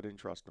podcast if I didn't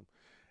trust him.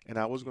 And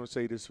I was going to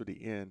say this for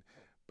the end,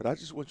 but I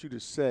just want you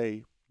to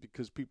say,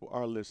 because people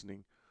are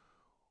listening,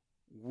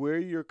 where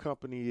your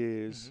company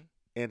is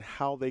and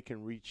how they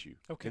can reach you.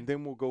 Okay. And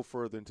then we'll go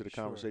further into the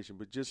conversation.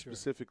 But just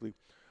specifically,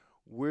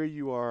 where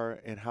you are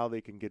and how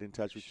they can get in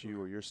touch with you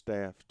or your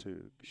staff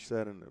to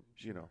set in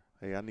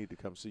hey, I need to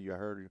come see you. I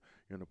heard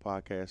you're on the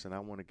podcast, and I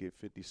want to get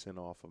 50 cents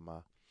off of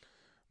my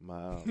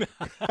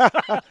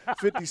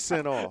 50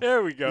 cents off.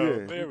 There we go.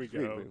 Yeah, there we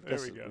go. There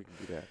we go. We can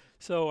do that.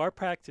 So our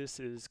practice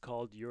is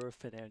called Your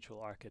Financial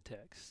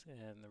Architects,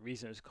 and the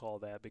reason it's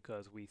called that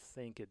because we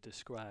think it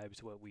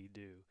describes what we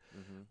do.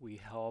 We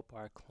help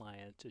our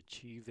clients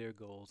achieve their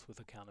goals with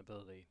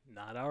accountability,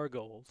 not our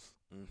goals,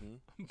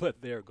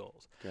 but their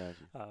goals.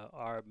 Gotcha.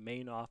 Our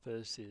main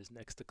office is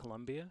next to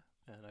Columbia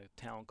in a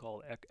town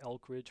called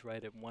Elk Ridge,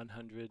 right at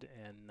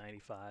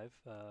 195.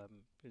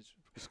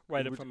 It's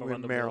right up from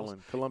around the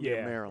Maryland,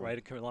 Columbia, Maryland. Right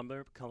at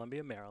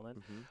Columbia,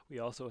 Maryland. We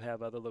also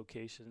have other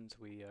locations.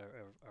 We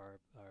are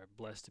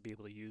blessed to be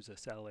able to use a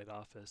satellite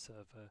office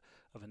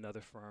of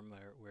another firm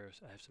where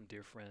I have some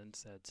dear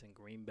friends that's in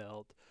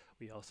Greenbelt.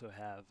 We also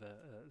have the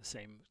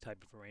same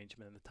type of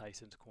arrangement in the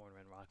Tysons Corner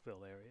and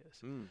Rockville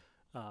areas.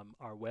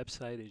 Our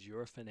website is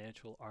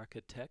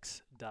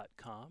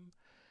yourfinancialarchitects.com.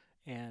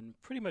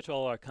 And pretty much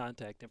all our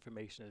contact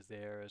information is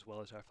there, as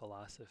well as our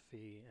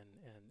philosophy and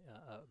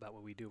about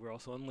what we do. We're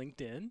also on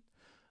LinkedIn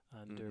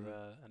under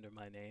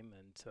my name,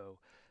 and so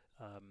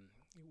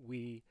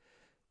we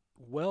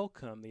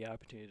welcome the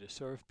opportunity to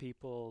serve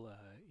people.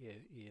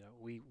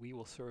 We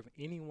will serve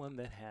anyone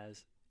that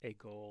has a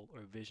goal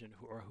or vision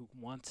who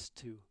wants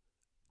to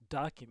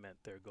document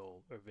their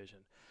goal or vision,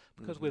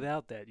 because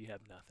without that you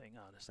have nothing,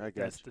 honestly.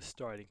 That's the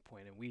starting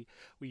point, and we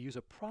use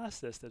a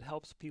process that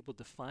helps people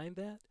define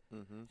that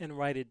and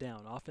write it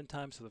down,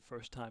 oftentimes for the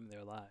first time in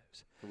their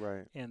lives.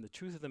 Right. And the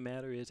truth of the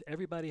matter is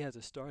everybody has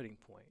a starting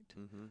point,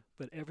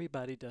 but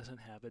everybody doesn't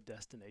have a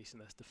destination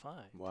that's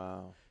defined.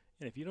 Wow.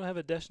 And if you don't have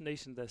a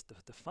destination that's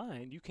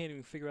defined, you can't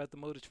even figure out the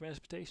mode of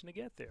transportation to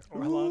get there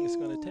or how long it's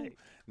going to take.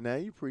 Now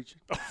you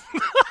preaching.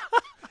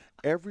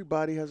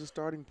 Everybody has a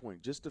starting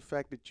point. Just the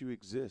fact that you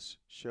exist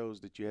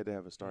shows that you had to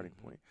have a starting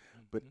point.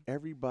 But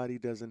everybody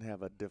doesn't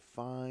have a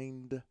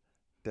defined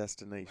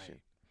destination.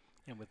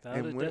 Right. And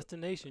without a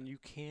destination, you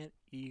can't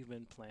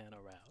even plan a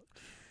route.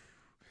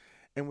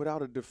 And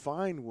without a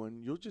defined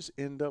one, you'll just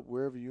end up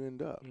wherever you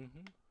end up,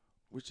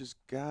 which has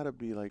got to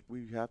be like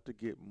we have to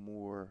be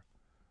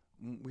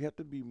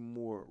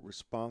more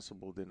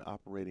responsible than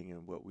operating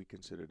in what we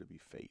consider to be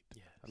fate.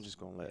 Yes. I'm just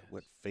going to let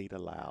what fate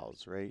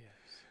allows, right? Yes.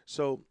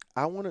 So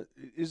I want to,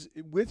 is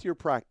with your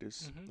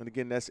practice, and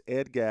again, that's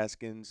Ed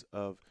Gaskin's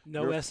of.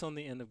 No S on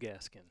the end of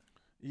Gaskin.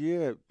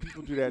 Yeah,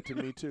 people do that to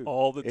me too.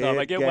 All the time.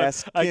 I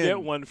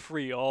get one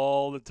free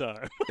all the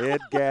time. Ed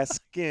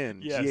Gaskin,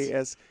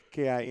 yes.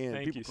 Gaskin.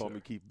 Thank People you, call sir.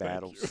 me Keith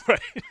Battles. Right.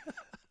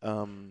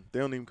 They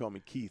don't even call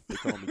me Keith. They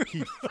call me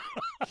Keith.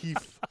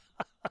 Keith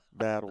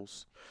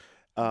Battles.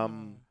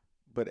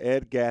 But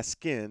Ed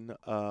Gaskin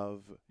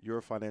of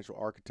Your Financial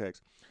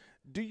Architects.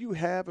 Do you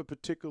have a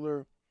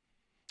particular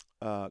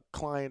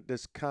client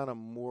that's kind of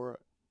more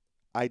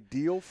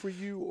ideal for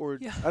you, or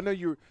I know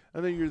you're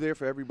there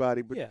for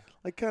everybody, but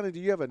like kind of do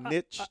you have a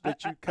niche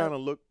that you kind of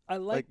look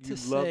like you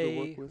love to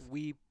work with?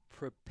 We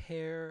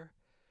prepare,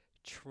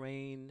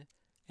 train,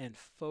 and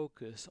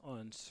focus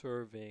on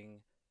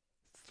serving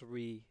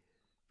 3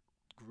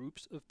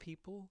 groups of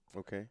people.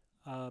 Okay.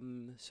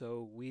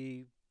 So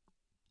we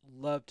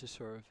love to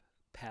serve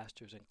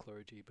pastors and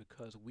clergy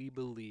because we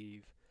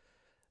believe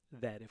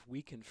that if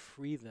we can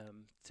free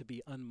them to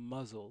be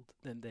unmuzzled,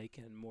 then they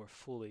can more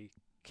fully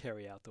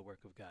carry out the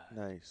work of God.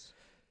 Nice.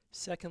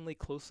 Secondly,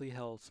 closely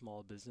held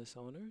small business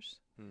owners.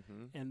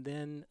 And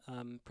then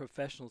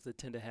professionals that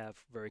tend to have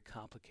very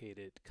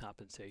complicated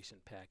compensation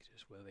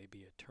packages, whether they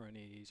be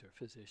attorneys or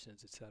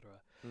physicians,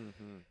 etc.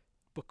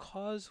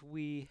 Because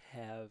we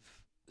have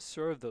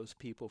served those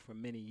people for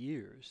many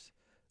years,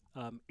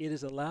 it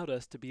has allowed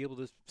us to be able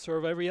to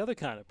serve every other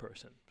kind of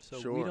person.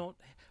 So we don't,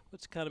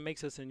 what kind of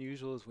makes us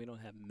unusual is we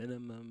don't have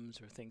minimums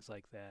or things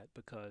like that,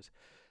 because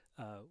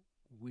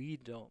we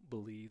don't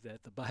believe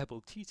that the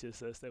Bible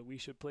teaches us that we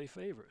should play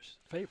favorites.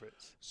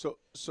 So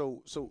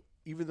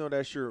even though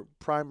that's your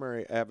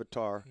primary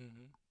avatar,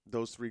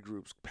 those three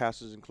groups,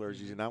 pastors and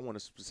clergy, and I want to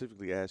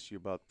specifically ask you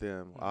about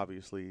them.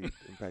 Obviously, it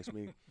impacts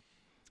me.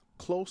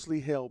 Closely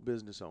held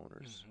business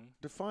owners.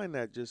 Define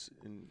that.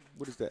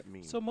 What does that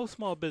mean? So most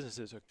small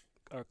businesses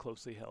are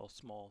closely held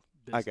small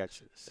I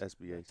businesses.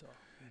 got you. SBAs.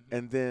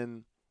 And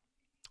then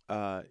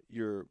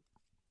your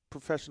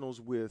professionals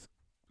with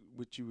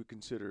what you would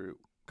consider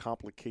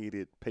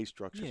complicated pay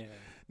structures. Yeah.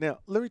 Now,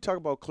 let me talk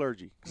about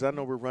clergy, because I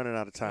know we're running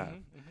out of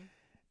time.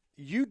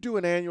 You do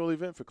an annual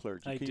event for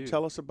clergy. Can you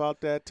tell us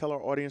about that? Tell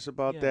our audience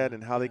about that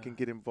and how they can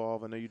get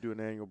involved. I know you do an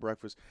annual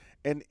breakfast.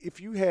 And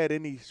if you had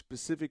any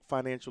specific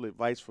financial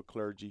advice for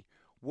clergy,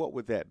 what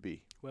would that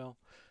be? Well,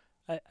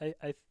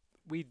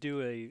 we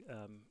do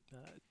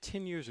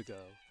 10 years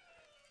ago,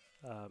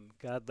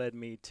 God led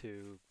me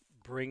to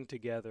bring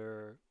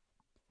together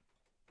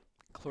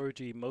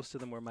clergy. Most of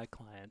them were my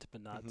clients,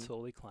 but not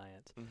solely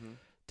clients,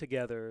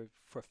 together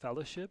for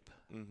fellowship,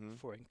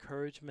 for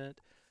encouragement,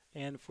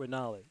 and for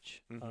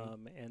knowledge.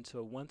 And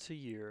so once a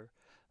year,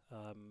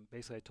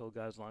 basically I told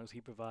God, as long as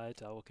he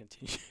provides, I will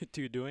continue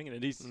to doing it.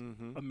 And he's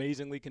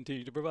amazingly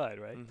continued to provide,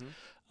 right?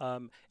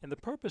 And the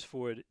purpose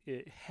for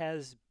it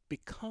has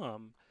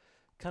become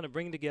kind of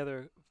bringing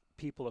together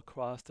people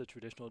across the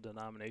traditional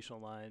denominational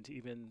lines,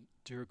 even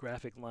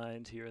geographic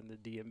lines here in the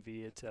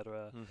DMV, et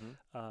cetera,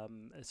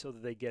 so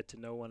that they get to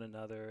know one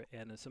another.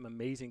 And some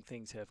amazing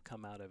things have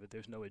come out of it.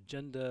 There's no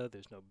agenda.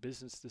 There's no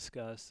business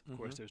discussed. Of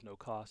course, there's no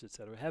cost, et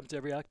cetera. It happens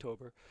every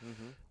October.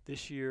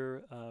 This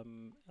year,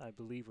 I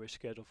believe we're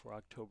scheduled for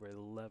October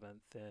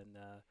 11th. And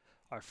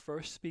our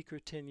first speaker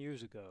 10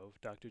 years ago,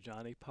 Dr.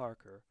 Johnny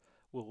Parker,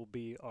 will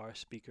be our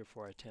speaker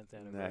for our 10th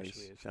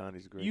anniversary. Nice.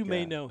 Johnny's a great You guy.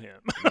 may know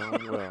him.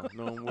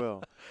 Know him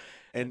well.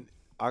 And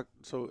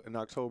so in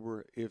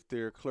October, if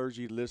there are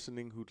clergy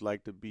listening who'd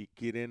like to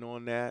get in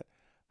on that,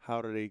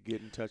 how do they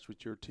get in touch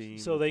with your team?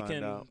 So they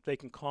can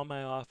call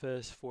my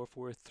office,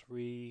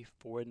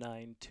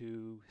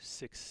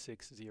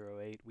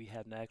 443-492-6608. We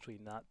have actually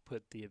not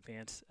put the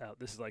advance out.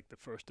 This is like the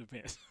first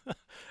advance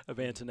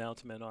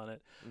announcement on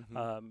it.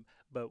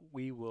 But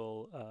we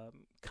will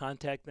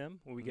contact them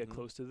when we get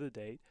close to the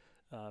date.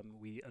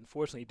 We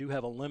unfortunately do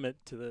have a limit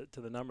to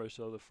the number,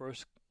 so the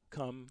first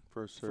come,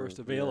 first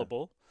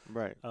available.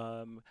 Right.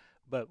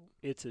 But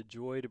it's a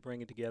joy to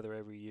bring it together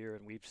every year,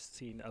 and we've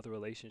seen other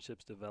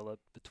relationships develop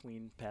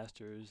between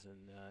pastors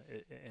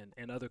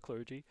and other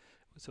clergy.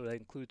 So that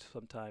includes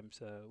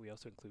sometimes we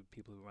also include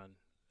people who run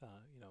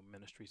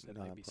ministries that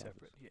may be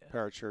separate. Yeah.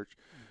 Parachurch.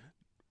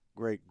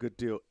 Great, good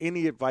deal.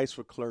 Any advice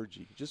for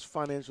clergy? Just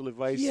financial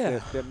advice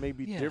that may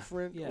be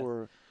different,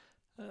 or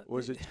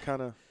is it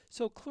kind of?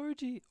 So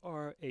clergy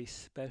are a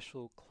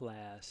special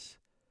class,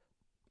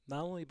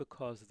 not only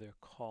because of their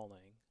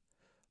calling,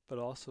 but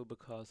also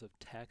because of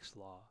tax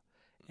law,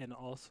 and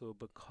also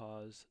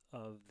because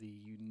of the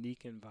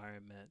unique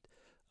environment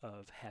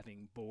of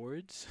having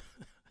boards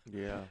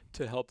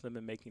to help them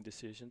in making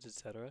decisions, et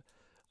cetera.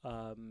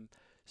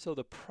 So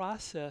the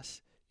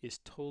process is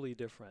totally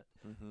different.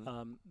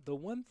 The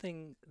one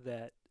thing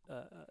that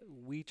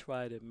we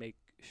try to make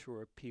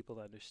sure people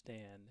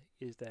understand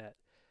is that,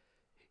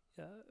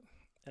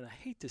 and I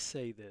hate to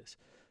say this,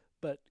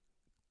 but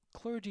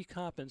clergy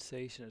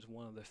compensation is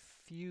one of the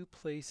few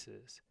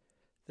places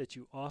that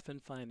you often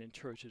find in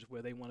churches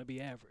where they want to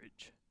be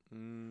average.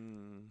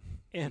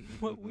 And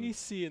what we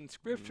see in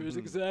Scripture is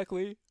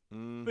exactly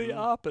the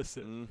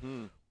opposite.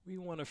 We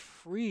want to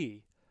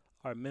free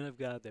our men of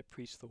God that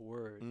preach the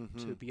Word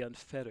to be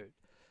unfettered,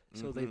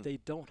 so that they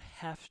don't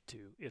have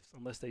to,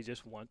 unless they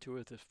just want to,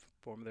 or to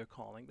form their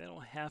calling, they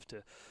don't have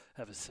to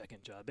have a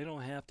second job. They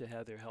don't have to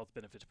have their health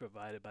benefits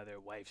provided by their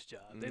wife's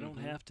job. They don't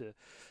have to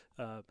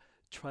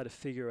try to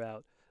figure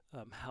out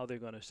how they're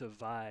going to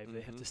survive. They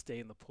have to stay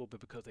in the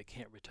pulpit because they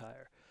can't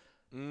retire.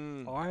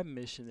 Our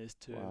mission is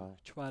to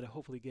try to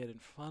hopefully get in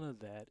front of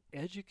that,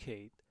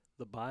 educate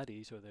the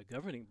bodies or the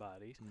governing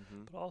bodies,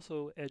 but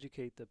also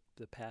educate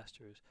the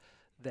pastors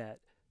that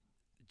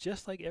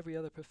just like every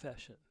other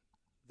profession,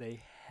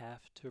 they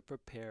have to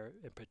prepare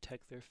and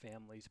protect their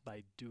families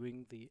by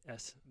doing the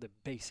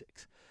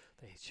basics.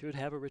 They should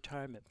have a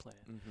retirement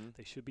plan.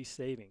 They should be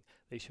saving.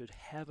 They should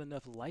have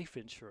enough life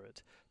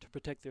insurance to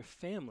protect their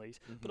families,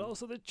 but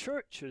also the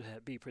church should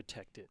be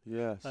protected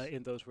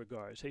in those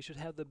regards. They should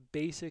have the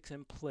basics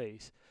in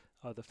place,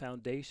 the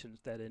foundations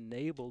that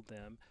enable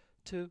them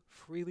to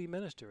freely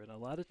minister. And a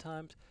lot of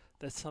times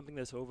that's something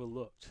that's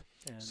overlooked.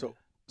 And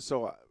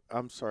so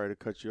I'm sorry to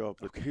cut you off,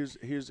 but here's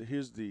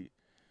the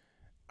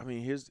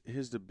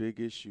big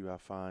issue I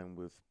find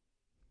with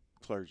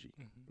clergy,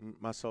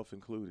 myself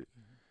included.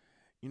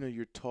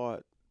 You're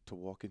taught to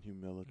walk in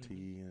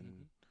humility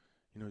and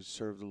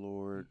serve the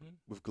Lord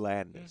with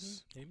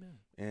gladness. Amen.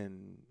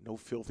 And no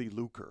filthy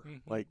lucre,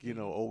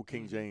 old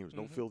King James,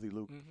 no filthy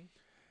lucre.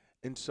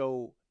 And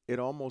so it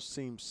almost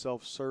seems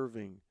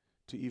self-serving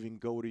to even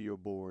go to your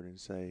board and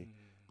say,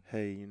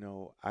 hey,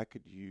 I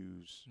could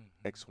use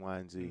X, Y,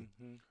 and Z,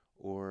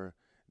 or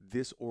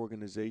this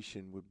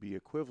organization would be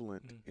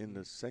equivalent in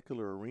the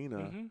secular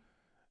arena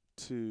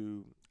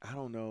to, I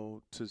don't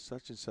know, to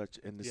such and such,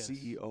 and the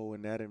CEO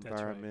in that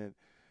environment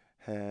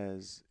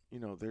has,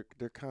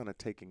 they're kind of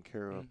taken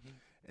care of,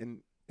 Mm-hmm.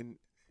 and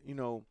you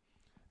know,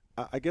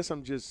 I guess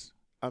I'm just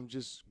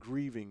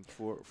grieving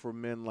for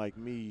men like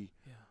me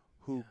Yeah.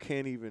 who Yeah.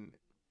 can't even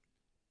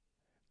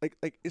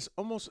it's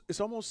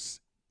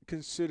almost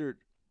considered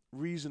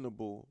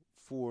reasonable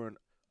for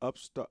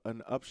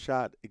an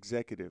upshot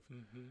executive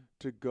Mm-hmm.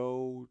 to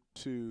go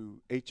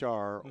to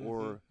HR Mm-hmm.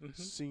 or Mm-hmm. the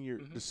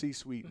Mm-hmm.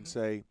 C-suite and Mm-hmm.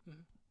 say, Mm-hmm.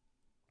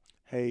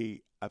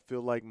 "Hey, I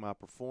feel like my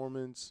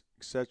performance,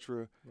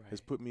 etc., has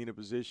Right. put me in a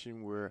position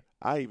Right. where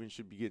I even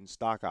should be getting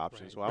stock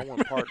options. Right. So I want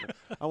to partner.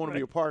 I want to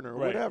be Right. a partner or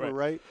Right. whatever, Right.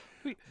 right?"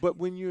 We, But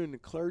when you're in the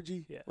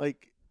clergy, yeah.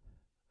 like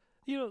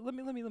Let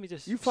me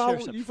just you share follow,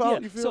 some. you Yeah. follow,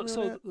 you feel So me on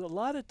so that? a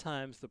lot of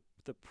times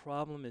the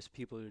problem is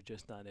people are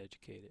just not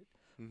educated.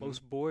 Mm-hmm.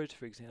 Most boards,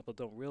 for example,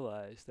 don't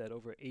realize that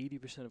over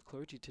 80% of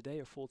clergy today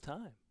are full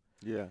time.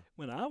 Yeah.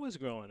 When I was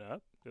growing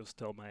up, it'll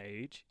tell my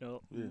age, Yeah.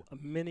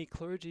 many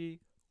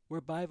clergy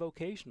were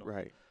bivocational. Right.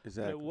 And it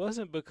Exactly.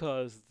 wasn't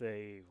because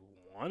they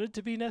wanted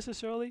to be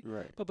necessarily,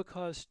 Right. but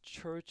because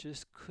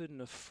churches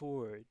couldn't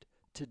afford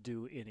to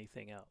do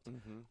anything else.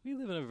 Mm-hmm. We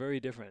live in a very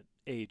different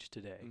age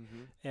today,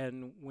 Mm-hmm.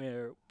 and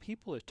where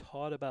people are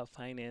taught about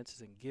finances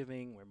and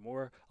giving,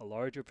 where a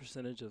larger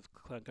percentage of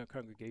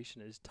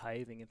congregation is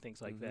tithing and things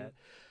like Mm-hmm.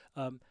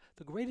 that.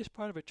 The greatest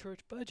part of a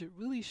church budget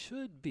really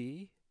should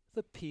be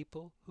the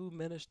people who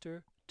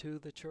minister to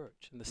the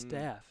church and the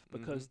staff, Mm-hmm.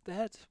 because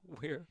that's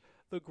where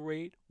the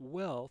great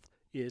wealth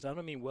is. I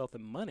don't mean wealth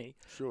and money,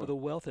 but Sure. the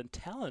wealth and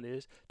talent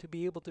is to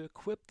be able to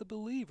equip the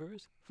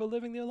believers for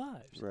living their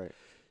lives. Right.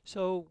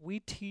 So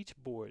we teach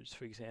boards,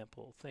 for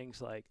example,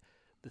 things like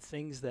the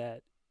things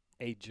that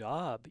a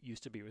job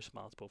used to be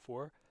responsible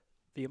for.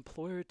 The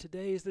employer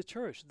today is the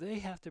church. They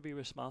have to be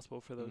responsible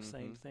for those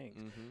same Mm-hmm. things.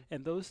 Mm-hmm.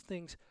 And those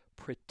things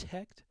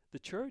protect the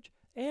church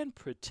and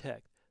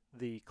protect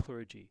the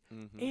clergy.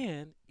 Mm-hmm.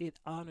 And it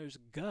honors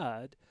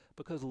God,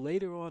 because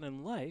later on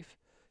in life,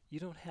 you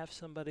don't have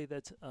somebody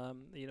that's,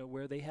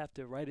 where they have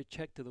to write a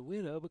check to the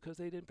widow because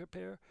they didn't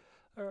prepare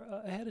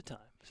ahead of time.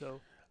 So,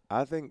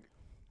 I think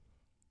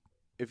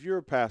if you're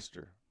a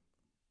pastor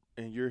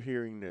and you're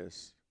hearing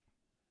this,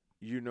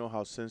 you know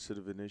how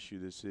sensitive an issue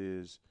this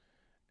is,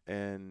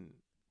 and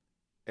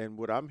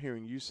what I'm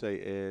hearing you say,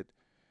 Ed,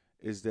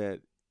 is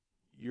that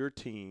your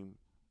team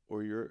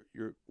or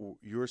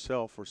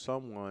yourself or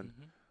someone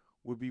mhm.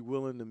 would be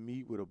willing to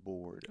meet with a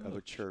board of Oh,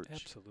 a church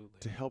absolutely.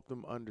 to help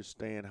them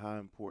understand how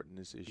important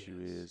this issue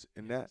Yes. is,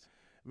 and Yes.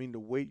 the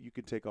weight you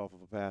can take off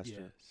of a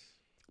pastor Yes.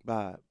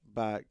 by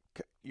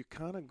you're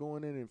kind of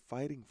going in and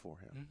fighting for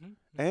him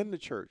Mm-hmm. and the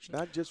church,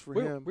 not just for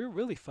We're him. we're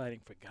really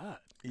fighting for God,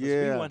 because we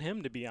Yeah, want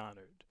Him to be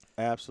honored,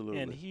 absolutely.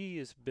 and He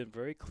has been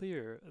very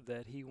clear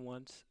that He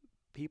wants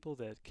people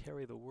that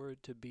carry the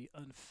word to be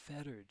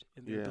unfettered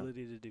in their Yeah.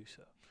 ability to do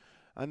so.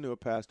 I knew a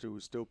pastor who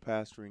was still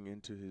pastoring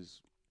into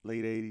his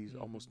late 80s,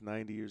 Mhm. almost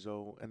 90 years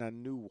old, and I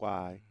knew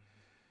why.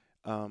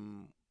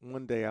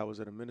 One day I was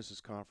at a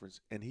ministers conference,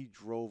 and he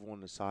drove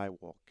on the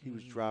sidewalk. He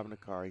was driving a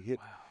car. Wow.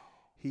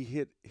 He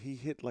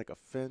hit like a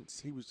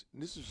fence.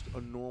 This was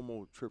a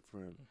normal trip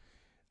for him.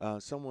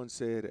 Someone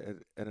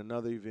said at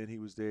another event he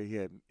was there,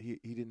 he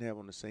didn't have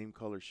on the same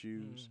color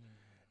shoes. Mm.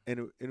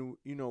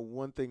 And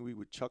one thing we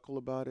would chuckle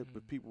about it,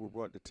 but people were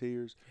brought to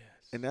tears.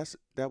 And Yes.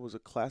 that was a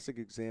classic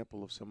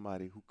example of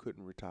somebody who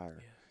couldn't retire.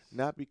 Yes.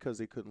 Not because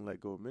they couldn't let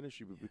go of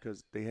ministry, but Yes.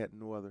 because they had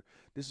no other.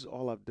 This is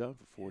all I've done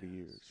for 40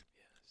 years.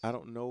 I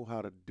don't know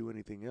how to do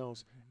anything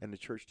else, and the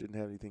church didn't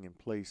have anything in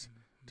place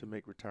to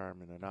make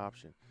retirement an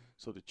option.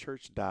 So the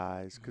church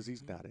dies because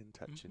he's not in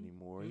touch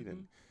anymore. He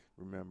didn't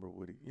remember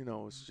what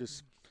it's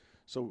just,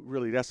 so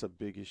really that's a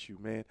big issue,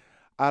 man.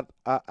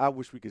 I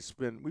wish we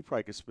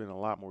probably could spend a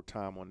lot more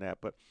time on that,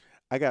 but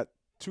I got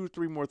 2 or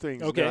 3 more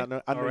things. Okay. I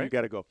know All you right.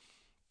 got to go.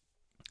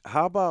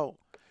 How about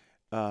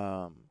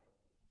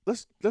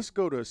let's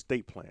go to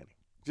estate planning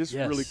just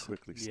really Yes.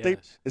 quickly.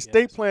 Yes.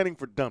 Estate Yes. planning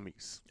for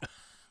dummies.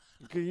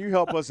 Can you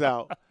help us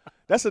out?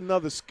 That's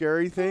another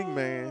scary thing,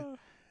 man. Ah.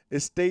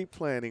 Estate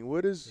planning.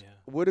 What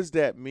Yeah. does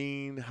that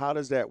mean? How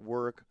does that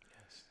work?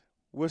 Yes.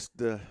 What's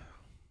the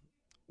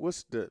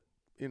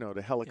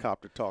the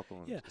helicopter talk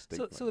on Yeah. estate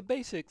So planning? the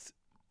basics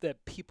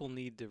that people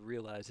need to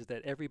realize is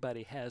that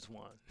everybody has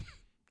one.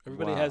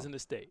 Everybody Wow. has an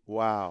estate.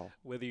 Wow.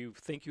 Whether you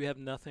think you have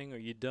nothing or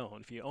you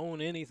don't, if you own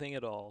anything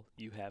at all,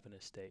 you have an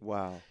estate.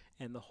 Wow.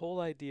 And the whole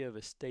idea of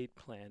estate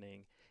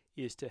planning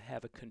is to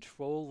have a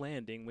controlled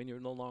landing when you're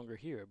no longer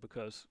here,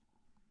 because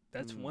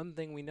that's one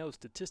thing we know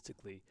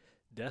statistically.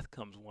 Death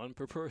comes one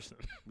per person.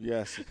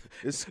 Yes.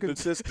 It's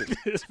consistent.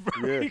 It's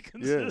very Yeah.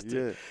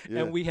 consistent.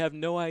 Yeah. And we have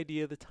no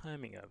idea the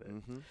timing of it.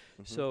 Mm-hmm.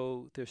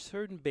 So there's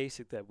certain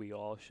basic that we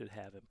all should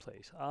have in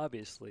place.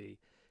 Obviously,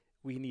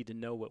 we need to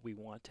know what we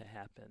want to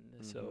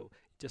happen. So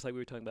just like we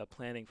were talking about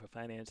planning for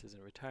finances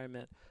and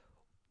retirement,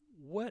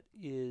 what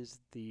is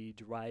the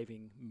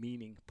driving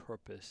meaning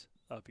purpose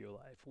of your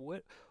life?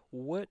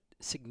 what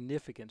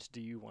significance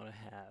do you want to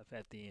have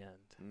at the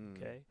end?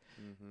 Okay.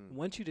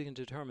 Once you can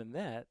determine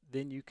that,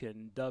 then you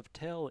can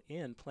dovetail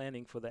in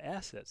planning for the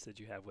assets that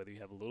you have, whether you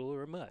have little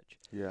or much.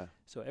 Yeah.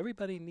 So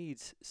everybody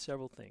needs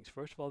several things.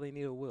 First of all, they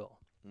need a will.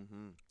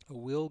 A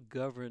will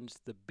governs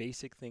the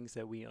basic things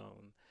that we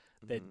own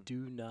that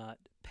do not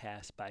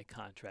pass by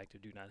contract or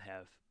do not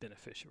have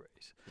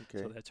beneficiaries.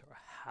 Okay. So that's our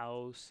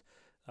house,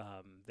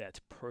 that's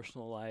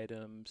personal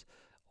items.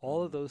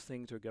 All of those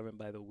things are governed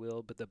by the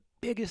will, but the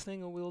biggest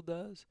thing a will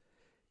does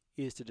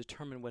is to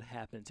determine what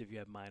happens if you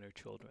have minor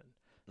children.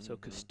 So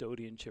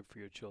custodianship for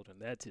your children.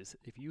 That is,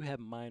 if you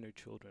have minor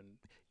children,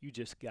 you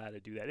just got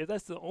to do that. If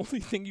that's the only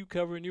thing you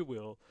cover in your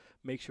will,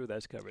 make sure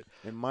that's covered.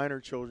 And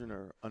minor children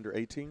are under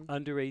 18?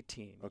 Under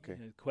 18. Okay.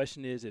 And the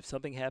question is, if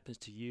something happens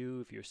to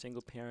you, if you're a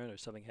single parent, or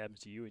something happens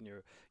to you and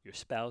your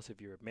spouse, if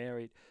you're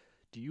married,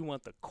 do you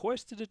want the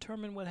courts to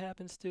determine what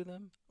happens to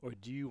them, or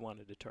do you want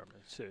to determine?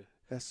 So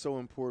that's so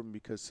important,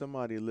 because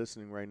somebody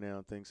listening right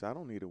now thinks, I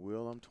don't need a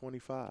will, I'm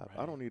 25. Right.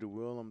 I don't need a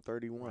will, I'm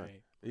 31.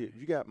 Right. If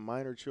you got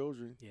minor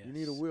children, Yes, you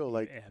need a will.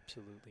 Like,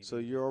 absolutely. so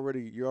you're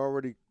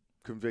already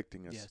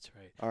convicting us. Yeah, that's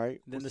right. All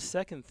right. Then the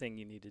second thing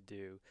you need to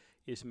do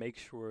is make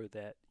sure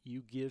that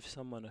you give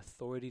someone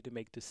authority to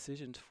make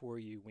decisions for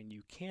you when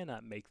you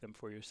cannot make them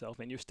for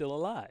yourself and you're still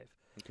alive.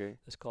 Okay.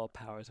 It's called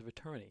powers of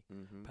attorney.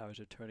 Powers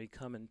of attorney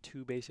come in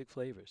two basic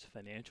flavors: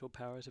 financial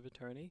powers of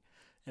attorney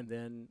and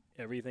then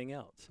everything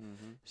else.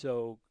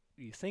 So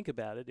you think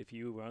about it, if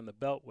you were on the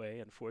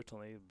Beltway,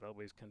 unfortunately, the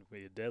Beltway can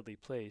be a deadly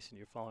place, and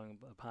you're falling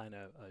behind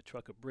a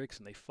truck of bricks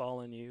and they fall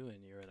on you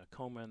and you're in a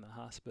coma in the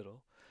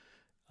hospital,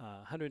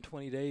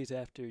 120 days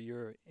after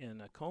you're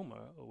in a coma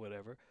or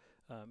whatever,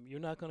 you're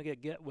not going to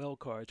get well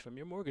cards from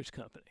your mortgage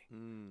company.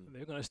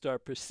 They're going to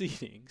start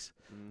proceedings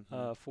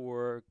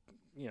for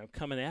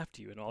coming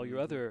after you, and all your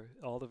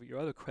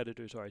other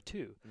creditors are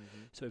too.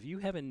 So if you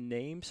haven't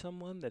named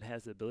someone that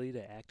has the ability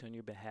to act on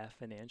your behalf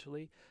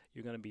financially,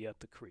 you're going to be up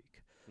the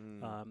creek.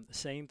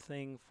 Same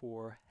thing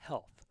for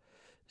health.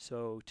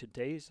 So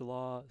today's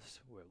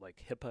laws,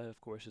 like HIPAA, of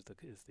course,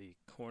 is the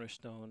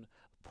cornerstone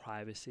of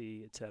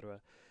privacy,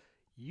 etc.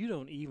 You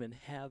don't even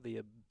have the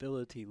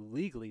ability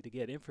legally to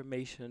get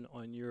information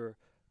on your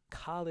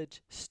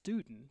college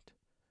student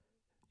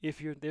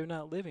if they're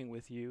not living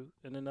with you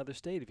in another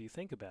state, if you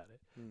think about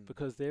it,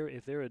 because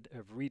if they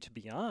have reached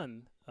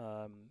beyond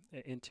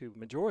into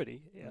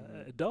majority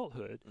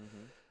adulthood,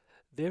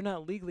 they're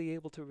not legally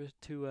able to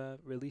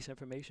release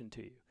information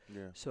to you.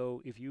 Yeah.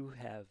 So if you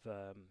have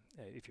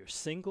if you're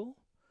single,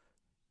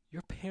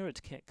 your parents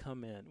can't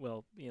come in.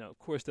 Well, of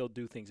course they'll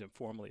do things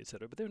informally, et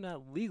cetera, but they're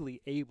not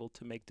legally able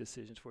to make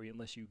decisions for you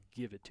unless you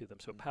give it to them.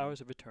 So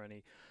powers of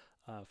attorney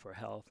for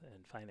health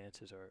and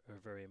finances are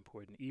very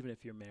important, even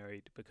if you're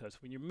married,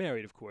 because when you're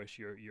married, of course,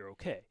 you're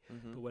okay.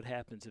 But what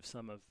happens if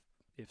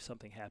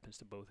something happens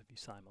to both of you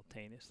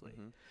simultaneously?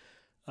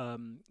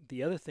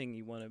 The other thing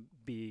you want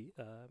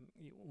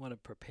to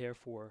prepare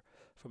for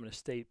from an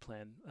estate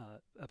plan,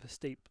 of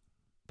estate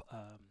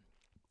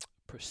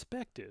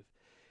perspective,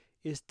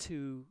 is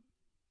to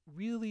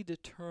really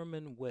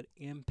determine what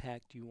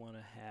impact you want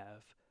to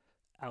have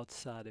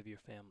outside of your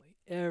family.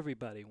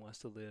 Everybody wants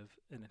to live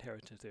an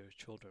inheritance to their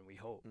children, we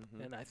hope,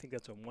 and I think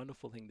that's a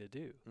wonderful thing to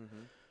do.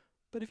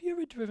 But have you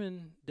ever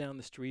driven down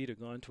the street or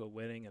gone to a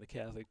wedding at a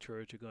Catholic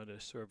church or gone to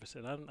a service?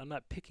 And I'm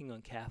not picking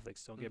on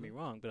Catholics, don't get me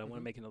wrong, but I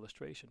want to make an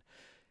illustration.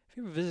 If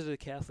you ever visited a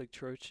Catholic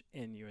church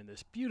and you're in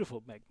this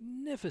beautiful,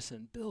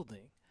 magnificent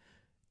building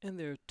and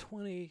there are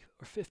 20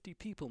 or 50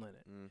 people in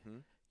it,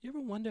 you ever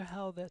wonder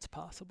how that's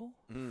possible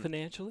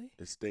financially?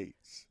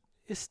 Estates.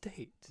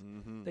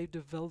 They've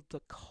developed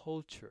a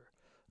culture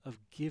of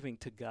giving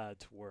to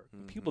God's work.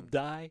 When people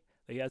die,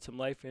 they had some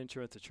life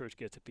insurance, the church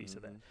gets a piece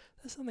of that.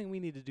 That's something we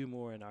need to do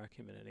more in our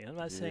community. I'm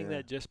not saying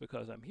that just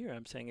because I'm here.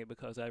 I'm saying it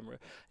because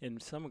in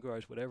some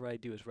regards, whatever I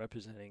do is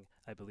representing,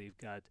 I believe,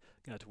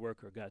 God's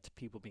work, or God's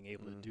people being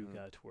able to do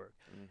God's work.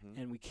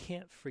 And we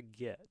can't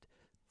forget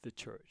the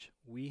church.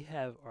 We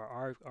have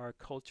our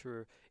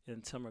culture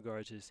in some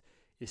regards is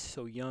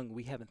so young,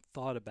 we haven't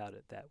thought about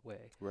it that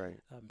way. Right.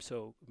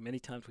 So many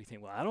times we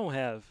think, well, I don't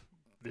have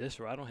this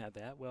or I don't have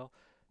that. Well,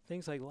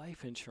 things like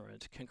life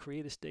insurance can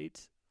create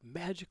estates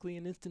magically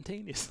and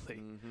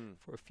instantaneously.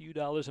 For a few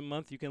dollars a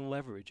month, you can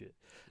leverage it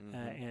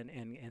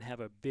and have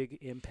a big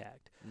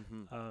impact.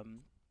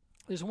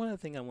 There's one other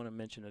thing I want to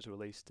mention as it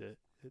relates to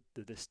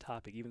this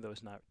topic, even though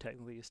it's not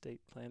technically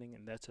estate planning,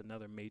 and that's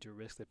another major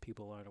risk that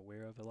people aren't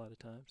aware of a lot of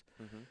times,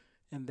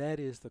 and that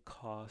is the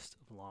cost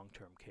of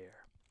long-term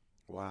care.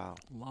 Wow.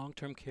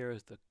 Long-term care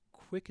is the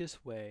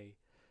quickest way.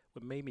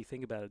 What made me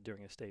think about it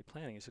during estate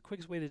planning is the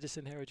quickest way to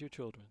disinherit your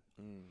children.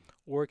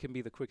 Or it can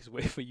be the quickest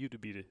way for you to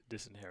be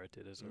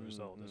disinherited as a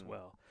result as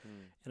well.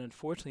 And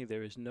unfortunately,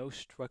 there is no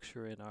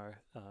structure in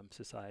our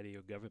society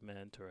or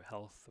government or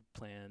health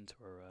plans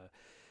or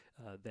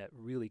that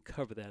really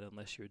cover that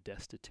unless you're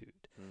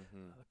destitute.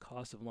 The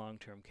cost of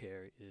long-term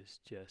care is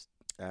just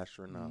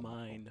Astronomical.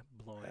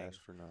 mind-blowing.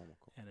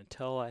 Astronomical. And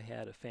until I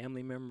had a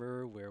family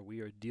member where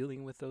we are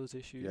dealing with those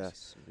issues.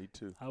 Yes, me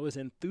too. I was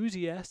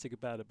enthusiastic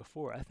about it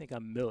before. I think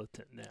I'm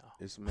militant now.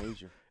 It's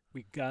major.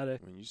 We got to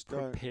when you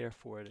start, prepare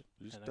for it.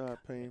 You start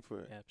paying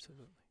for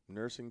absolutely.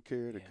 nursing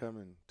care to come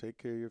and take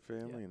care of your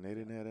family, and they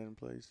didn't have that in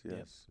place. Yes.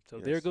 Yep. So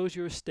there goes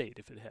your estate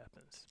if it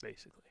happens,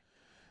 basically.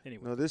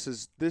 Anyway. No, this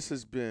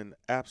has been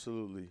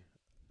absolutely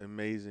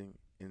amazing,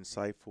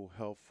 insightful,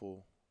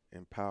 helpful,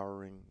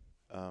 empowering,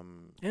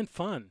 and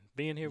fun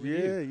being here with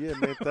you. Yeah,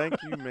 man. Thank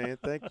you, man.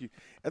 Thank you.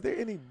 Are there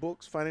any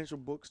books, financial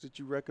books, that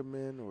you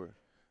recommend, or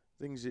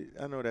things?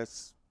 I know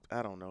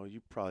I don't know.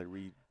 You probably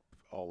read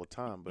all the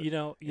time, but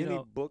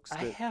any books?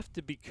 I have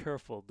to be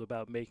careful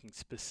about making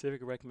specific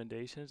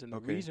recommendations, and the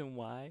reason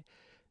why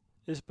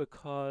is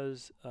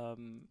because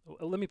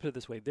let me put it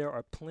this way: there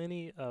are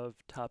plenty of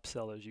top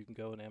sellers you can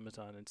go on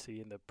Amazon and see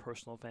in the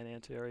personal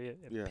finance area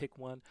and pick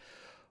one.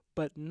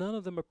 But none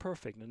of them are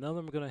perfect, and none of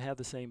them are going to have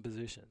the same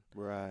position.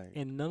 Right.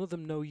 And none of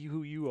them know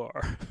who you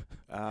are.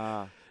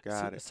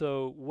 Got it.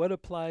 So what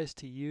applies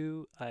to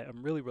you,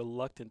 I'm really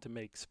reluctant to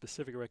make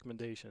specific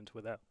recommendations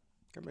without.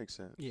 That makes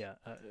sense. Yeah,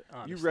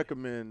 honestly. You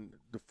recommend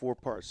the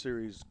 4-part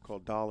series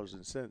called Dollars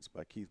and Cents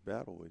by Keith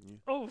Battle, wouldn't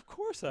you? Oh, of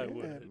course I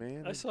would.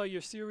 Man. I saw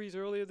your series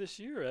earlier this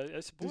year.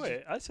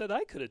 I said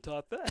I could have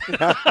taught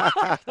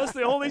that. That's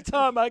the only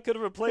time I could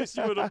have replaced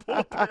you in a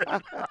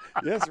pulpit.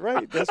 That's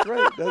right. That's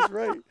right.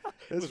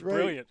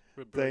 Brilliant.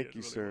 Thank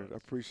you, sir. I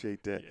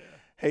appreciate that. Yeah.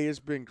 Hey, it's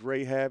been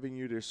great having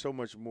you. There's so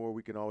much more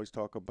we can always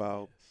talk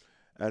about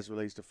as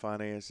relates to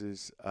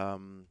finances.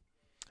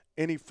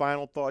 Any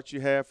final thoughts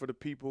you have for the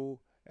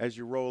people as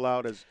you roll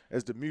out,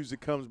 as the music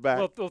comes back?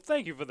 Well,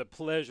 thank you for the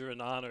pleasure and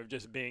honor of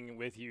just being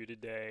with you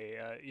today.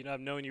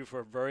 I've known you for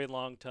a very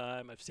long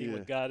time. I've seen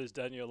what God has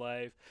done in your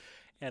life,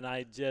 and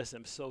I just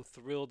am so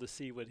thrilled to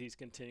see what he's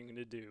continuing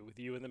to do with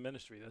you in the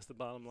ministry. That's the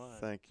bottom line.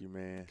 Thank you,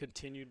 man.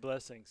 Continued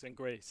blessings and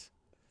grace.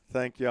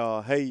 Thank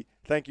y'all. Hey,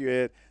 thank you,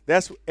 Ed.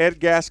 That's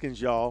Ed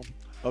Gaskin, y'all,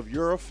 of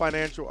Euro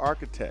Financial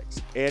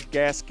Architects. Ed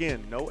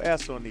Gaskin, no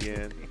S on the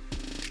end.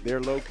 They're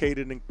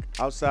located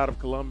outside of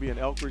Columbia in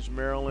Elkridge,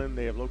 Maryland.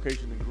 They have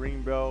locations in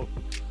Greenbelt,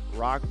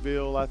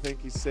 Rockville, I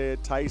think he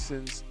said,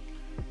 Tyson's.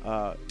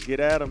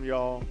 Get at him,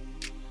 y'all.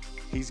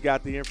 He's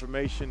got the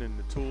information and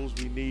the tools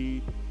we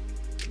need,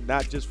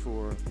 not just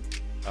for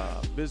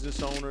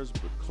business owners,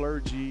 but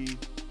clergy,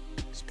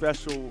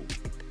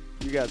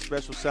 you got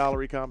special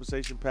salary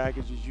compensation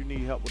packages. You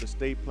need help with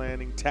estate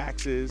planning,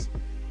 taxes.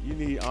 You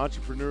need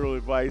entrepreneurial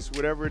advice,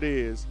 whatever it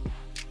is.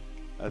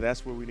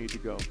 That's where we need to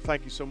go.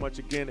 Thank you so much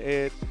again,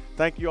 Ed.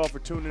 Thank you all for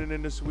tuning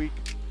in this week,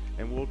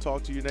 and we'll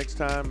talk to you next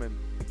time and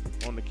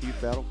on the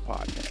Keith Battle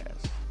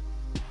Podcast.